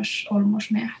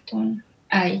olmos mehtun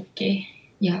äikki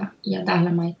ja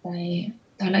tällä maittai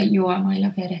tällä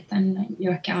juomailla vedetään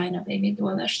johonkin aina päivä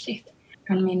tuodasti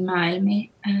kan min maailmi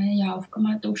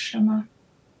jaufkama tussama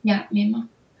ja mimma.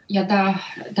 Ja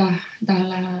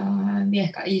täällä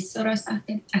viekka issorassa,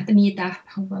 että mitä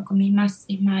haluaako min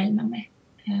massi maailmamme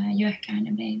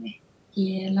johonkin päivä.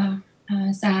 Kiela,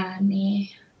 sääni,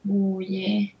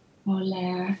 vuoje,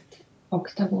 moleet,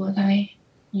 oktavuotai,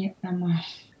 tämä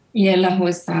iellä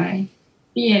hussai.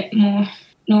 Piemu,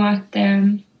 no että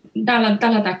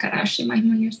tällä takarashi, mä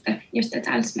just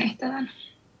täällä smehtään.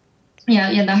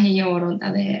 Ja tähän joudun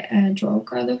tälle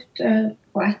joukadut,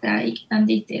 että ikään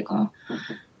tittiko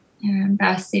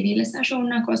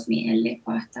pääsivilisaationa kosmielli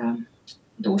pahtaa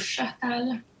dussa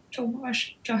täällä.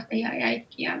 Trovas johtaja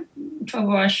jäikkiä,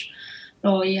 trovas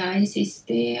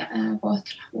lojaisesti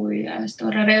pohtla hui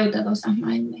stora reuta tuossa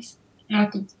maailmassa.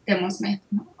 Että temos me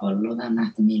ollut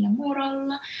nähty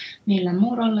millä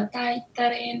muurolla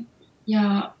täittäriin.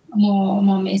 Ja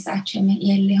mo misätsemme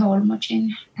Jelli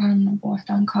Holmocin tämän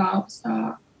puhtaan kaosta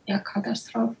ja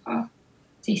katastrofaa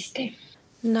sisti.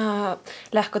 No,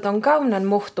 lähkö ton kaunan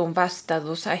muhtun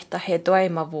vastaus, että he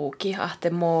toimavuuki, että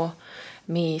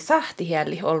mi sahti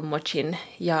Jelli Holmocin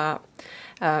ja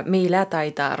millä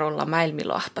taitaa olla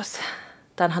maailmilohpas.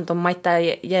 Tänhän ton maittaa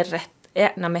järret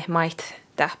äänämme mait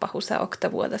tähpahusa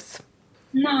oktavuodessa.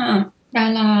 No,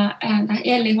 täällä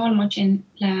Jelli Holmocin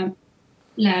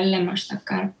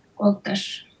lämmästäkään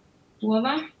kouttas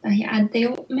tuova tai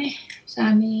ädeumme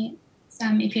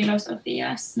saami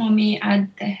filosofias momi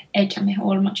ädde etämme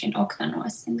Holmocin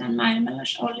oktanoasin tämän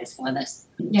maailmassa ollisuudessa.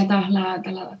 Ja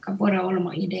tällä vaikka pora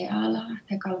olmo ideaala,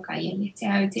 te kalkaa jellit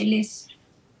säytillis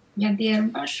ja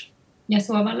tiervas. Ja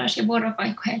suovallas ja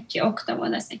vuoropaikko hetki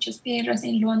oktavuodessa, että jos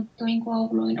piirrasin luontuin,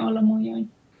 kouluin, olmujoin,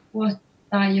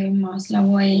 vuottajoin maasla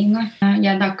voinga.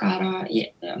 Ja takara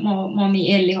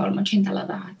momi Elli Holmocin tällä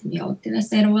tahaa, että me otti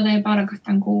tässä eruota ja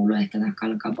parkahtan kuulu, että tämä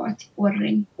kalkaa pohti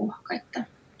vuorin puhkaita.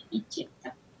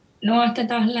 No, että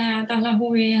tällä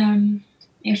hui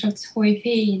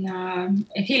fiina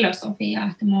filosofia,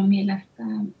 että mun mielestä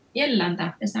jellän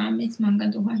tähtä saamis,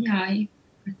 mankan tuha jäi,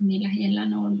 että millä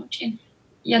jellän Holmocin.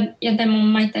 Ja te mun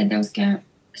maittain teuske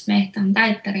smehtän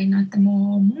täittärina, että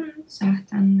mun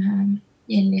saatan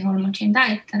Jelli Holmocin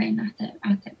täittärina,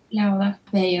 että läola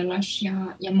veijolas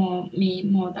ja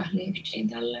muuta lyhtsii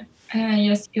tälle.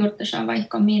 Jos juurtasaa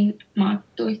vaikka min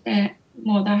maattuitte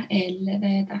muuta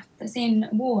ellevetä, että siinä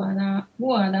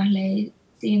vuoda lei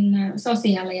siinä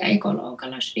sosiaali- ja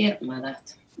ekologalas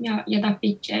firmadat. Ja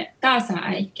tapitse tasa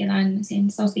äikkelän siinä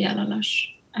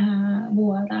sosiaalilas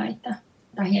vuodaita.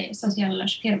 Tai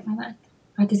sosiaalilas firmadat.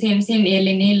 Että siinä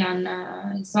eli niillä on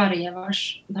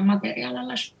sarjavas tai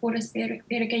materiaalilas puhdas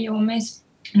virkejuumis,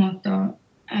 mutta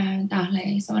täällä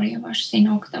ei sarjavas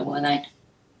siinä oktavuodain.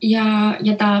 Ja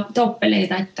tämä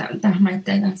toppeleita, että tämä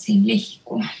siinä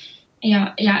lihkuu.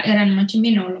 Ja eräänmättä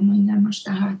minulla mun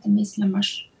tämmöistä, että missä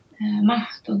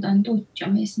mahtuutan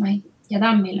tutjamis ja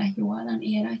tammilla juodaan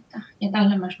eräitä. Ja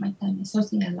tällä mä täällä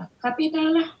sosiaalilla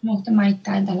kapitaalla, mutta mä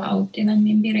täällä auttivan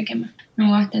min virkemä.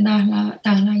 No, että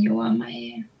täällä juoma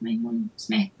ei mun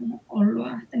smehtunut ollut,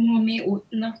 että mun mi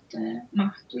uutnut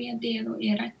mahtuu ja tiedon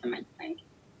eräitä mä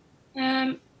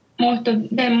mutta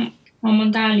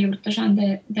mun täällä juurtasan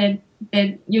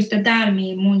just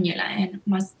täällä mun jälleen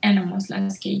enemmän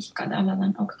kiikkaa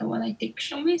tällainen oktavuotai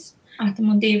tiksumis. Että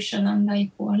mun tiivsodan tai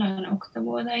puolan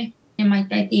oktavuotai. Ja mä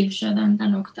ei tiivsodan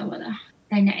tämän oktavuoda.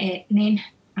 Tänä niin,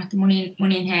 että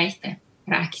monin häistä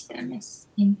rääkistämässä.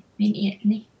 Min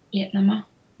etnama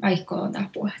vaikka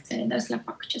puhutsee tässä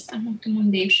läpaksessa, mutta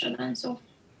mun tiivsodan so.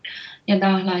 Ja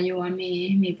täällä juo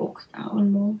mi puhtaa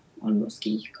ollut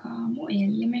kiikkaa mun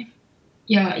elimme.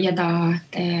 Ja tää,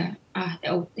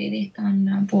 että otti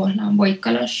tämän puolaan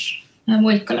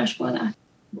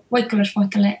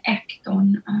voikkalasvuotalle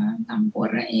äkton tämän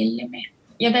puolen elimme.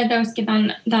 Ja tätä olisikin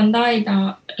tämän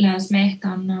taita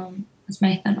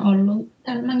smehtan ollut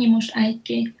täällä mangimus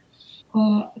äikki.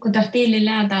 Kun tahtiili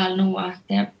läätäällä nuo,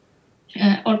 että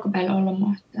olkupäivä ollut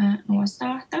nuosta.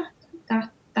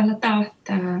 Tällä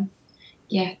tahtaa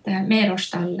että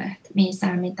merostalle, missä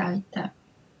mitä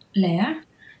leä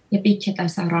ja pitkä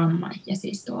tässä ramma ja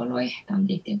siis tuolui tämän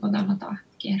tihtiin kodalla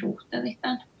tahtiin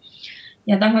ruhtelitan.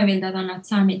 Ja tahoivilta tämän, että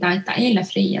saami taittaa eillä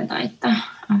fria taittaa.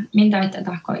 Min taittaa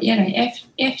tahko ere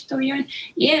eftujuin.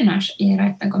 Ienas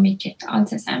ieraittanko mitkä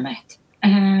altsesämät.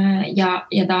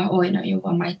 Ja tämä on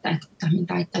juva maita, että min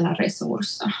taittella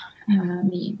resurssa.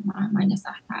 Maina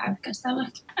saattaa äykästellä.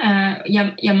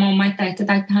 Ja mun maita, että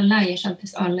taittahan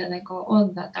läjäsaltis alle, kun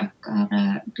odda takkar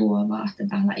tuovaa, että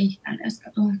täällä ihtään,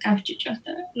 joska tuohon käytsytjot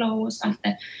lousa.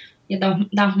 Ja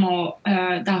tämä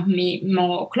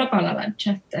mo globaalalla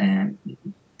chat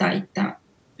taittaa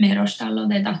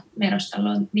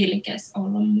merostallon vilkes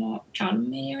ollut mo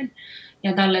chalmiin.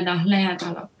 Ja tälle lähtee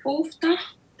täällä puhta,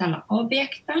 täällä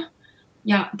objekta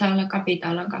ja täällä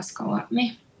kapitalla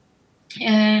kaskauami.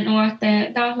 No, että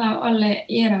täällä on alle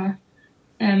era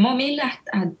momilla,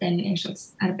 että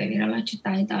esimerkiksi RP-viralaiset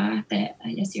taitaa, että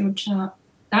jos jutsa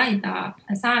taitaa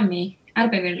saami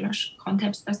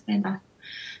RP-viralaiskontepstasta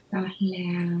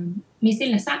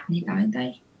misillä sätni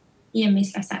taitai ja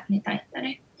missä sätni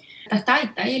taittari.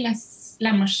 Taittaa ei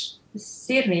lämmäs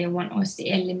sirriuan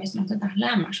ossi elimes, mutta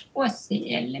lämmäs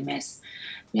ossi elimes.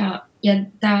 Ja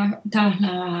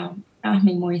täällä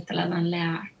muistellaan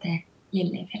lähtee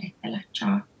jälleen verittellä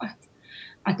chaapat.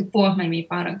 Että puhumme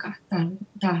parka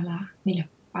täällä millä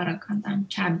parkan tämän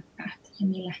champpat ja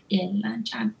millä ellään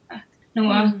champpat. No,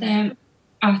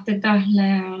 että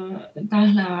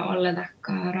täällä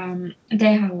olletakkaan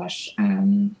tehallas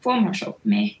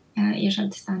formasopmi ja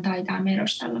sieltä taitaa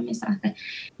merostalla, missä että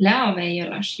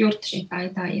läoveijolas jurtsi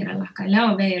taitaa irralahkai,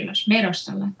 läoveijolas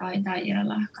merostalla taitaa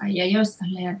irralahkai ja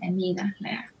jostain leätä niitä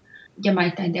leä. Ja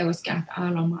maittain teoskin, että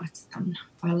alomaat tämän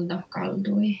valdo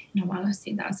kaldui namalla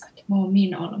sitä, että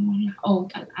min olmolla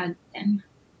outal äden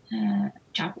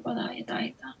chappoda ja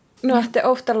taitaa. No, että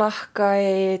ofta lahkai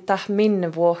tah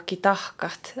minne vuokki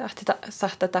tahkat, että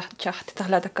sahta tahti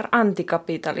tahläätäkään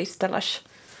antikapitalistalas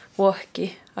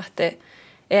vuokki, että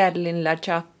äärlin lää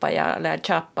chappa ja lää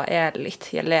chappa äärlit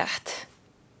ja läht.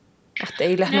 Että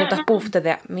ei lähnuta puhta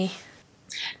tämmi.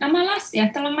 No mä lassin,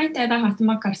 että on maittain tahti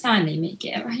makar saani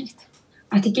mikä vähit.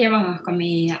 Että kevahka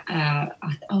mi, että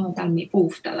talmi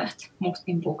puhtalat,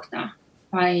 mustin puhtaa.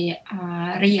 Vai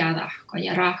riadahko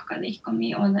ja rahkadihko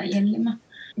mi oda jällimä.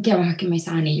 Kevahka mi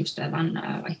saani just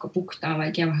vaikka puhtaa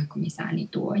vai kevahka mi saani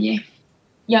tuoje.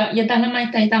 Ja tällä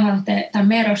maittain tahti tämän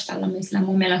merostalla, missä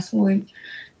mun mielestä voi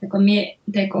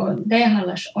teko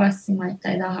tehallas ossi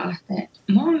maittain tahti.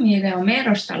 Mun mielestä on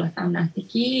merostalla tämän,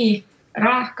 että kii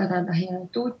rahkata ja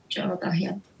tutsota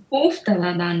ja puhtalla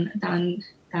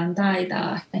tämän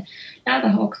taitaa, että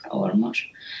täältä hokta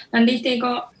olmos. Tämän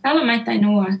tihtiiko tällä maittain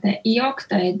nuo, että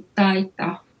ioktai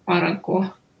taittaa paraku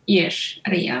ies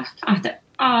riaht. Että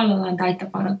aalollaan taittaa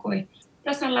parakui.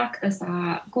 Tässä on lakta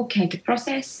saa kukheekin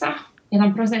prosessa. Ja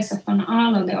tämän prosessat on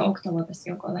aalolta oktavuotas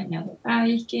joko lännältä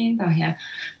päihkiin. Tai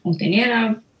muutin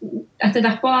erää. Että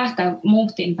tämä pohtaa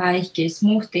muutin päihkis,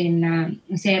 muutin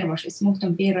servosis,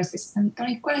 muutin piirrosis. Tämä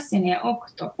on kuitenkin ja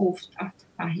okto puhtaat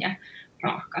ja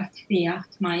rahkat,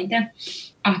 riat, maite.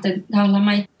 Että tällä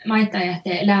maita, että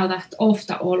läytät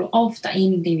ofta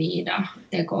individa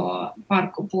teko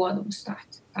parkkupuolusta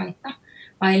taita.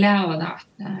 Vai läytät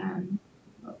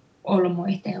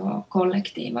olmoiteo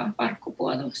kollektiivaa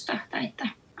parkkupuolusta taita.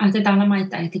 Että tällä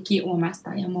maita, että kiuomasta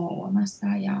ja muuomasta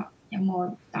ja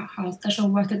muuta halta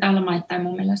suvua. Että tällä maita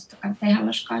mun mielestä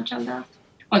tehallas kaatsalta.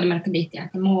 Odomerkka tihtiä,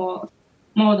 että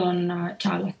muodon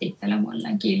challat tittele mulle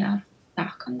kiilää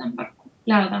tahkan tämän parkku.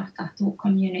 Läytahtaa tuu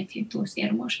community tuu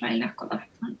sirmuus väillä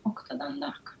kodahtaan oktadan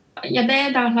tahkan. Ja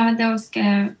täällä teoske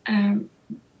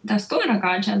tässä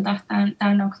tuorakaajalta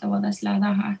tämän oktavuotas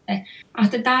läytähän,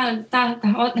 että täältä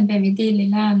otnepevi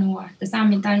tiili läänua, että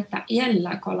saami taittaa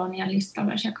iällä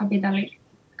kolonialistalas ja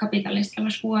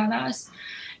kapitalistalas vuodas.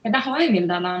 Ja tämä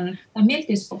hoiviltaan, tämä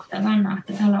mietispuktelana,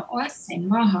 että täällä on osin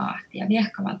vahaat ja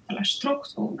viehkavaltalla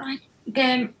struktuurain.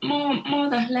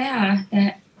 Muuta lää,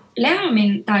 että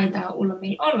läämin taitaa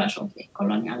olla suhti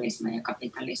kolonialisma ja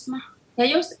kapitalisma. Ja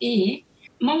jos ei,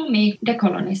 muumi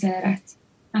dekoloniseerat.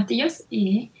 Että jos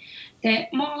ei, te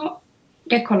muu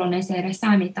dekoloniseerat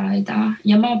saami taitaa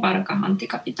ja muu parka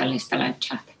antikapitalista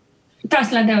lähtsät.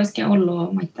 Tässä teoskin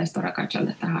ollut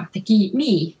maittaistorakatsalta tähän, että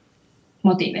mii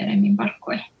motiveeremmin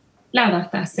parkkoja.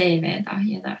 Läytähtää CVtä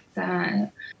ja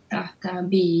tähtää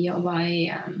bio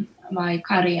vai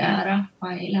karjäära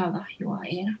vai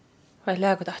läytähjuaira. Vai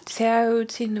lääkotaht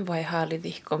säytsin vai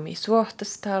haalidihkomi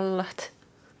suohtastallat.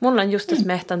 Mulla on just tässä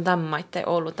mehtän tämmaittain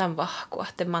ollut tämän vahkua,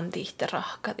 että man tihti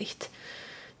rahkadit.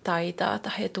 taitaa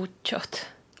tai tutsot.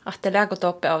 Ahteleeko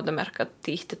toppe automerkat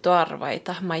tihti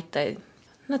tuarvaita, maittai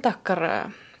no takkar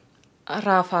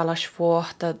raafalas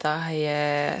vuohta tai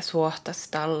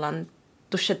suohtastallan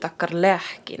tusse takkar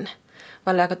lähkin.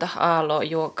 Valjaako tah aalo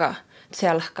juoka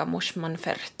selkämusman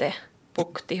ferte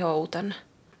pukti houtan.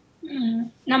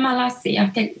 Nämä lassi,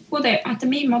 että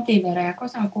mihin motiveera ja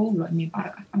kosa kuuluu, mihin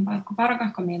parkahkan parkko.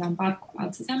 Parkahko meidän parkko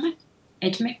valtsisämme,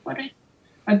 etmekvori.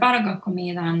 Vai parkahko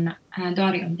meidän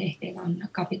darjon tehtävän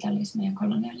kapitalismi ja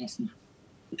kolonialismi.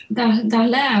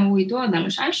 Tämä läähui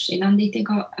tuodalus ässi, tämän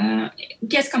tihtiko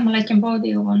keskammallekin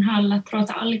podiuvon halla,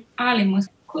 trots alimus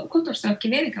kulttuursakki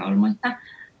virkaolmoita.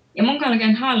 Ja mun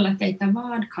kalken halla teitä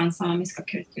vad kan samiska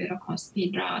kulttuur och konst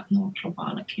bidra att nå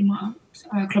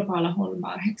globala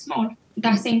hållbarhetsmål.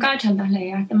 Tässä katselta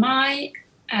leija, että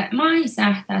mai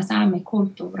sähtää saami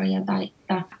kulttuuria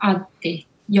taita addi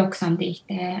joksan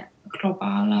tihteen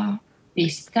globala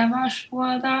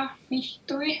pistäväsvuoda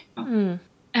mihtui.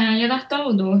 Ja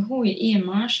tahtoutuu hui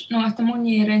ilmaas, no että mun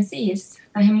jiren siis,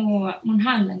 tai mun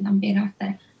hallennan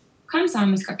pidätte kan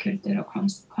samiska kultur och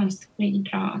konst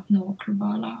bidra att nå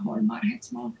globala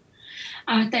hållbarhetsmål.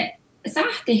 Että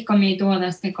sähtihko mi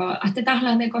tuodasteko, että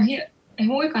tahlaateko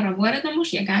huikara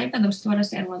vuodettamus ja käypätus tuoda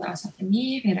servotaas, että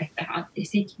mi verette hatti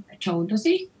sitten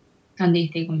joudusi, kan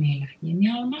tihtiiko meillä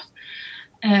hiemialmat.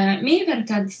 Mi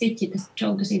verette hatti sitten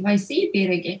joudusi vai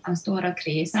siipirikin tämän stora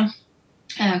kriisa,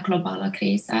 globala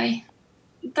kriisai.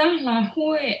 Tahla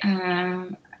hui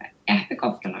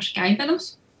ehpikohtalas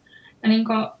käypätus. Ja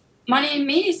niinku mani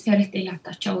mies verti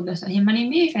lähtää joudussa ja mani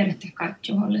mies verti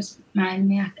katsohollis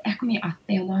maailmia, että ehkä mi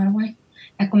atte on arvoi.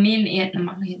 Ehkä min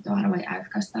etnamallin arvoi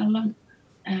äykkästallon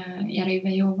ja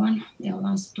rivejuvan, jolla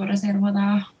on tuoda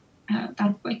servoda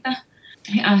tarkoittaa.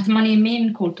 Että mani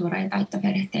min kulttuureja taittaa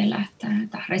verteillä,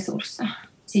 että resurssa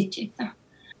sitsittä.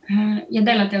 Ja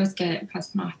tällä teoske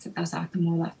fast mahtsa saattaa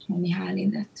mulla, että mun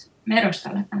ihäälin, että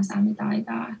merostalla tämän saami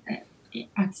taitaa,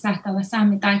 että saattaa olla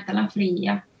saami taittalla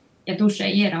fria. Ja tuossa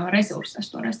ei ole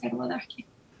resursseista tuoda servodakin.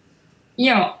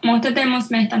 Joo, mutta teemos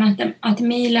mehtän, että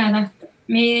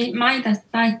me maita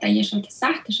taittajia solta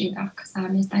sähtöisiä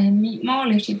saamista ja mä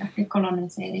olisin tähti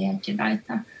koloniseeriä, että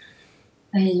taittaa.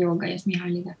 Tai juoga, jos me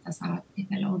hallitaan, että saatti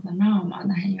vielä olla naamaa,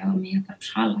 tai joo, me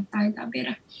tarvitsisi halla taitaa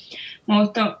pidä.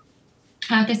 Mutta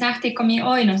te sähtikö me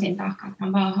oinosin takaa, että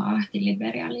mä vaan ahti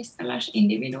liberalistalais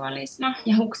individualisma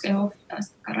ja hukse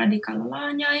oftas radikalla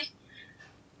laanjai.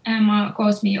 Mä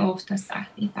kosmi ofta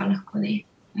sähti talkoli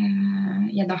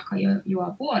ja tahka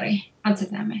juo vuori,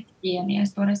 atsetämme pieni ja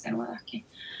storeseluadakin.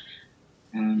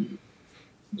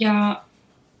 Ja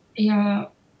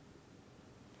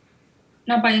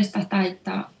napajasta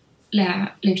taittaa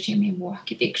lää lyksimin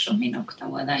vuokki tiksu minokta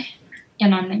vuodai ja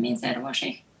nannemin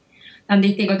servosi. Tämän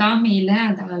tihtiko tahmiin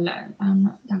lää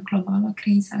tämän globala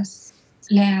kriisas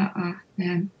lää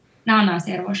nana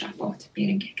servosa kohta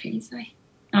pirkekriisai.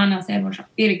 Nana servosa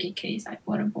pirkekriisai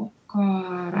porbu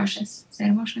kaarashes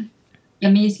servosa. Ja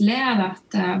mis läävät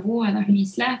vuoda,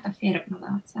 mis läätä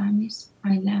firmalat saamis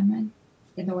ainlämmen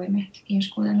ja toimet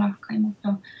kieskuuden lahkai,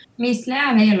 mutta mis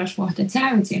läävä ei ole vuotta, että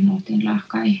säytsin muutin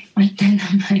lahkai, maittain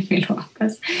nämä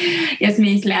piluokas. Ja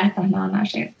mis läätä nana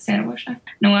servosa.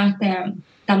 No, että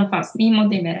tällä pas mihin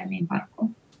motiveeremiin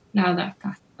parkku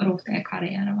laudata ruhteen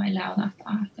karjera vai laudata,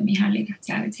 että mihän liikat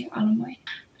säytsin almoin.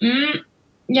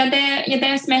 Ja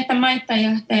te smehtä maittaa,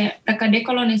 että taka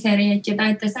dekoloniseeriet ja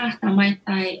taitte sähtää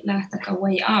maittaa lähtäkä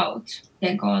way out.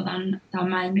 Te kootan tämä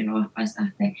maailmiluokkaista,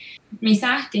 että mi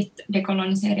sähtit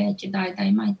dekoloniseeriet ja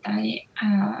taitte maittaa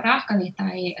rahkavit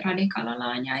tai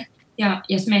radikaalalaanjai.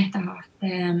 Ja smehtä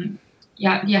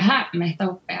ja hämmehtä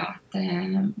oppia, että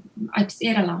aips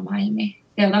erällaan maailmi.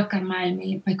 Te on takkar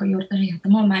maailmi, vaikka juurta siihen, että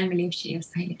mun maailmi liivsi,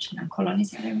 josta hiljuksen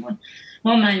koloniseerijuun.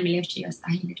 Mun maailmi liivsi, josta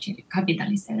hiljuksen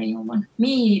kapitaliseerijuun.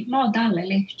 Mä oon tälle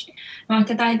liivsi. Mä oon,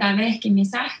 että taitaa vehkimmin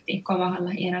sähti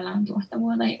kovahalla erällaan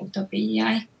tuottavuutta ja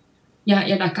utopiaa.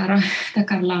 Ja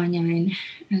takar laanjain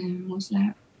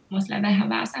musle vähän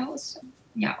väsähus.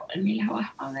 Ja millä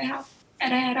vahvaa vähän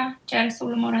eräärä.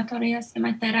 Tjälsulla moratoriassa ja mä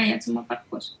ettei räjät summa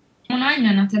parkkuus. Mun aina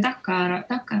on, että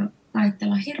takkar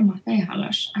taittella hirma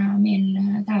tehallas min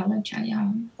täällä ja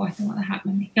pohtivuota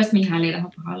hämmämi. Jos minä hallita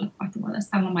hopahalla pohtivuota,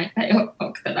 tällä maittaa jo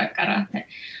okta takkara, että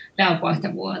tämä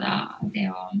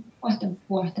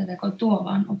pohtivuota, teko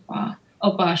tuovan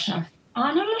opassa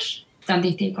anallas. Tämän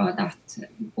tihtiko taht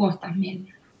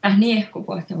pohtamin, täh niehku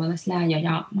pohtivuotas lääjä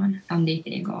jaaman, tämän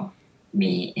tihtiko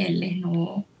mi eli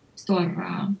nuu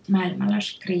stora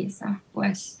maailmallas kriisa,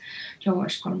 pues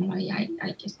George kolmalla jäi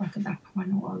aikis pohta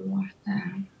tappavan ollut, että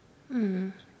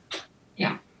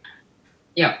ja.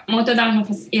 Ja, mutta tämä on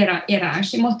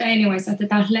eräsi, mutta anyways, että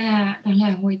tämä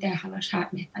huiteen haluaisi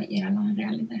hämmetä Iralan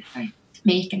realiteettä.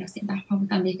 Me ihkenästi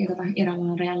puhutaan liikkeellä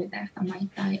Iralan realiteettä,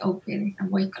 maita ei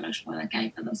oppiirikan voikkalasvuoda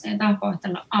käyttämällä. Tämä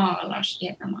kohtella alas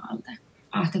etämaalta.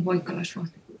 Ahte voikkalasvuoda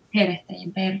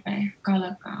herettäjien perve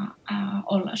kalkaa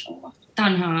olla suva.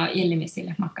 Tämä on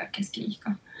ilmisille makkaa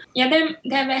keskiihka. Ja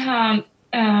tämä vähän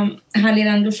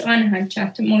hallitaan tuossa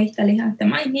vanhanchat muisteli, että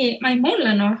mä ei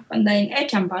mulla nohkan tain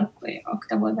etsän palkkoja,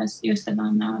 okta voitaisiin just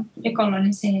tämän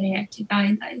dekoloniseeriaksi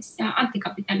taitais ja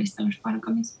antikapitalistalus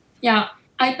parkamis. Ja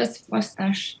aipas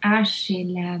vastaus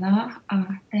äsille, että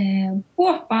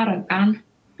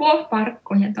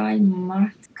puoparkkoja toimuvat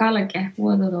kalke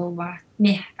vuotuvat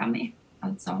mehtämi,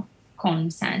 also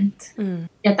consent.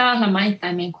 Ja täällä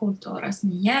maittain meidän kulttuurissa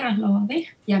me järjestelmä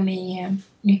ja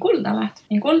me kultalat.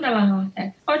 Me kultalat,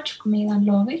 että otsko meillä on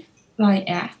lovi vai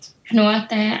äät. No,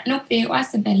 että noppi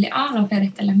asepelli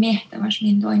aaloperittellä mehtäväs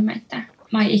min toimetta.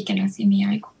 Mä ei ikinä siinä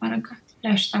aiku parka.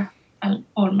 Lästä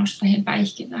olmasta he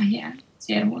päihkitä he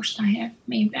servusta he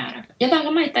meidän väärä. Ja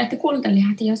täällä maittain, että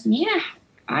kultalihat, jos mie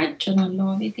aitsotan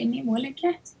lovit, niin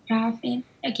muillekin raafin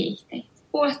ja kiihteet.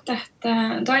 Puhuta, että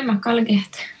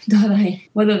toimakalkeet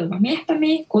voidutuva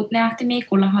miehtämiä, nähtämiä,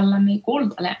 kullahallamiä,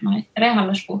 kultalemai,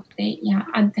 rehallaspuhtia ja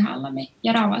antihallamiä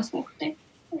ja rauhaspuhtia.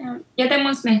 Ja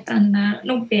tämmöis mehtän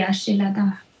nuppiässillä, että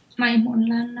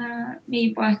maimunlan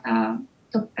miipuhtaa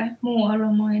tuppe muu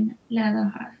olomoin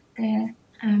lähtöä,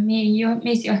 että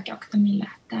miisi johkioktamilla,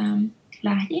 että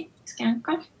lähti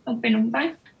skänka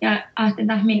nuppinumpäin. Ja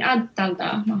ahtetaan min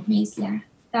adtalta miisiä.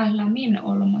 Täällä on min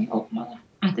olomoin opmalla.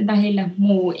 Että tähillä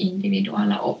muu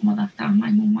individuaala opmata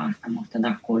tämä mun maasta, mutta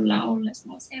tämä kulla olles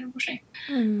muu servusi.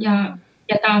 Ja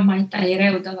tämä maita ei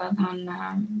reutata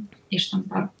tämän istan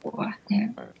parkkua,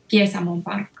 että kiesamon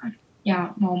parkkan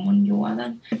ja mun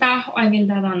juodan. Tämä on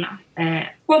aivilta tämän,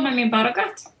 että huomaamme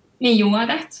parkat, niin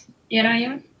juodat,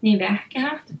 eräjön, niin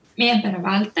vähkehät. Mie perä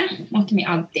välttä, mutta mi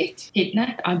addit,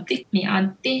 mi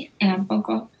addi,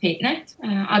 koko fitnet,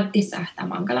 addi sähtää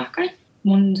mankalahkai.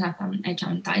 Mun saatan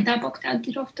etsän taitaa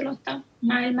poktealti rohtulottaa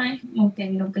maailmaa, mutta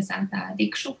en lupe saattaa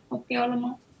diksu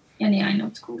oppiolmo ja niin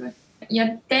ainoat kuulet. Ja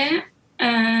te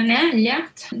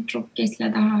näljät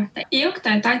trukkisilla tahaa, että ei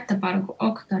ole taittaparku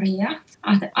oktoria,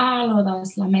 että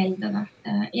aloitasla meiltä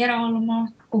eräolmo,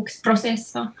 kuks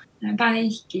prosessa,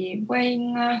 päihki,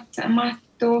 voingat,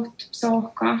 mattut,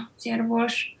 sohka,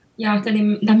 servos. Ja että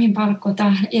tämän parkko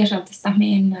tämä esaltasta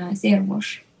meidän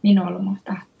servos. Min olmo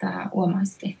tahtaa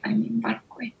omasti tai min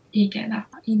parkkoi ikävä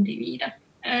individa.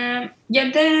 Ja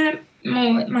det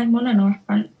monen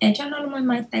orpan etsän olmo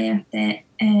maittaa, että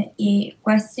i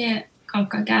kuesse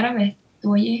kalka kärve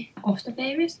tuoji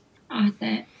oftapäivistä, että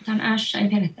tämän ässä ei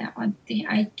periaatteessa antti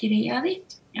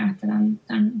äikkiriadit, ja että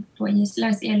tämän tuoji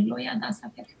sillä sielluja tasa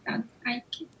periaatteessa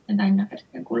äikki, ja tämän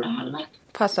periaatteessa kullahallat.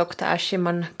 Pasokta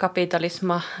ässimman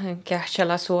kapitalisma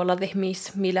kähtsellä suoladi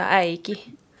millä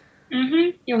äiki.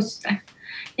 Just det.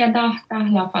 Ja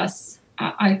tahtaa lapas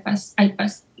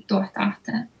aipas tuottaa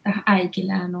tähän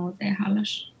äikilään uuteen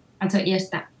halus. Also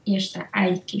eerstä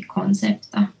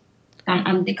äikki-konsepta. Tämä on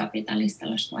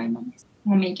antikapitalistalista voimamista.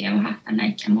 Momikin on hähtää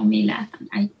näikkiä, momi läätän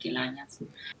äikkilään.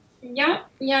 Ja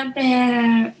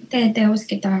te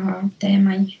uskitaan, että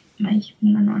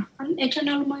mun on etsän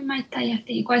ollut maittaa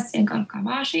jähti kuessien kalkaa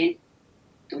vaasiin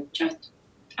tutsot.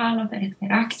 Alla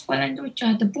periaatteessa räkspuolen tuttu,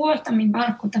 että puoltamin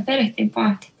parkkuutta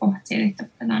periaatteessa pohtii, että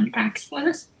tämän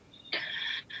räkspuolessa.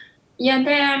 Ja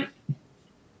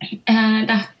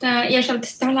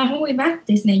jos ollaan hui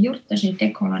vättis, niin juurtaisi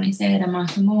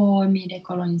dekoloniseeramassa muomi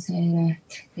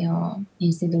dekoloniseerat ja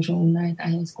instituutioita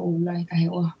ja skoulaita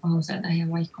ja uhpauseita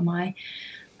ja vaikka mai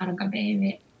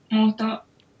arkapäivi. Mutta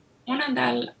monen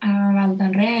täällä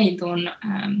vältän reitun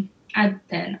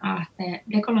ätten, että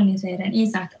dekoloniseiden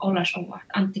isät ollas ovat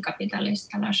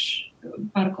antikapitalistalas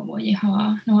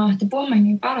parkovoihaa. No, että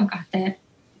puhumme parka,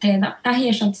 että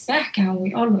tähiesat sähkää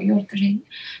on ollut juurtaisin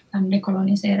tämän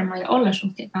dekoloniseeramaan ja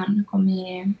ollasuhteetaan, kun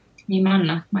me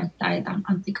mannat maittaa tämän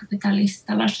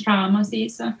antikapitalistalas raama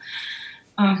siis.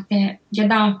 Ja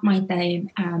tämä maittaa ei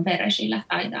peräsillä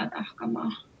taitaa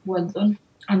tahkamaan vuodun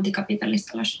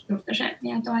antikapitalistalas juurtaisen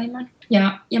toiman.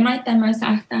 Ja maittain mä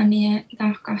sähtää niin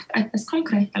tahkaht, että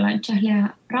konkreettalaisia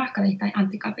rahkavit tai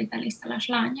antikapitalistalas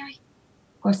laanjai,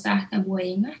 kun sähtää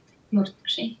vuoingat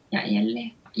juurtasi ja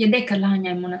jälleen. Ja dekar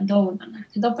laanjai monen doudana.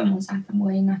 Ja toppe mun sähtää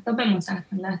vuoingat, toppe mun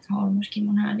sähtää lähtää olmuskin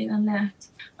mun häälivän lähtää.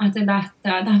 Että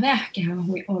tämä vähkehän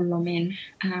hui ollumin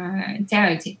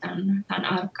täytsi tämän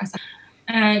arkassa.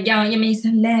 Ja missä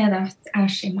lähdät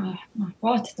äsimaa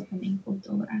pohtitu min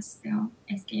kulttuurasta ja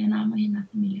äsken naamahin,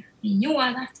 että mi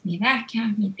juodat, mi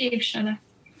vähkää, mi tiivsadat.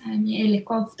 Mi eli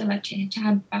kohtalatsi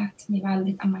tjämpäät, mi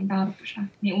väldit ammain tarpusa,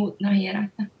 mi uutna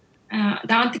hierättä.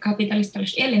 Tämä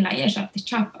antikapitalistallis elin la esaatti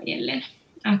tjäppä elin.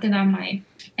 Tämä mai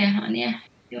ehanie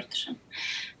juurtusan.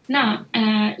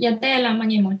 Ja teillä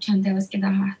moni muutsan teoske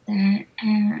tahte.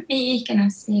 Mi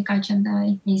ihkenäsi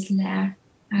kajantai misle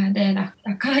teillä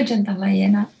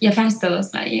kajantalajena ja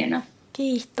vasteluslajena.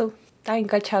 Kiitos. Tain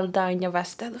kajaltain ja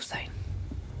vastelusain.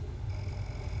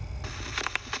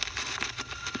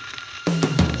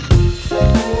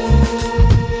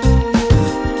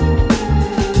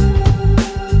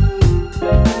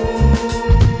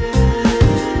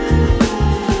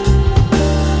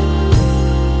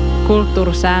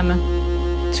 Kulttuursäämö.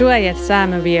 Suojat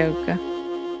säämö vieukä.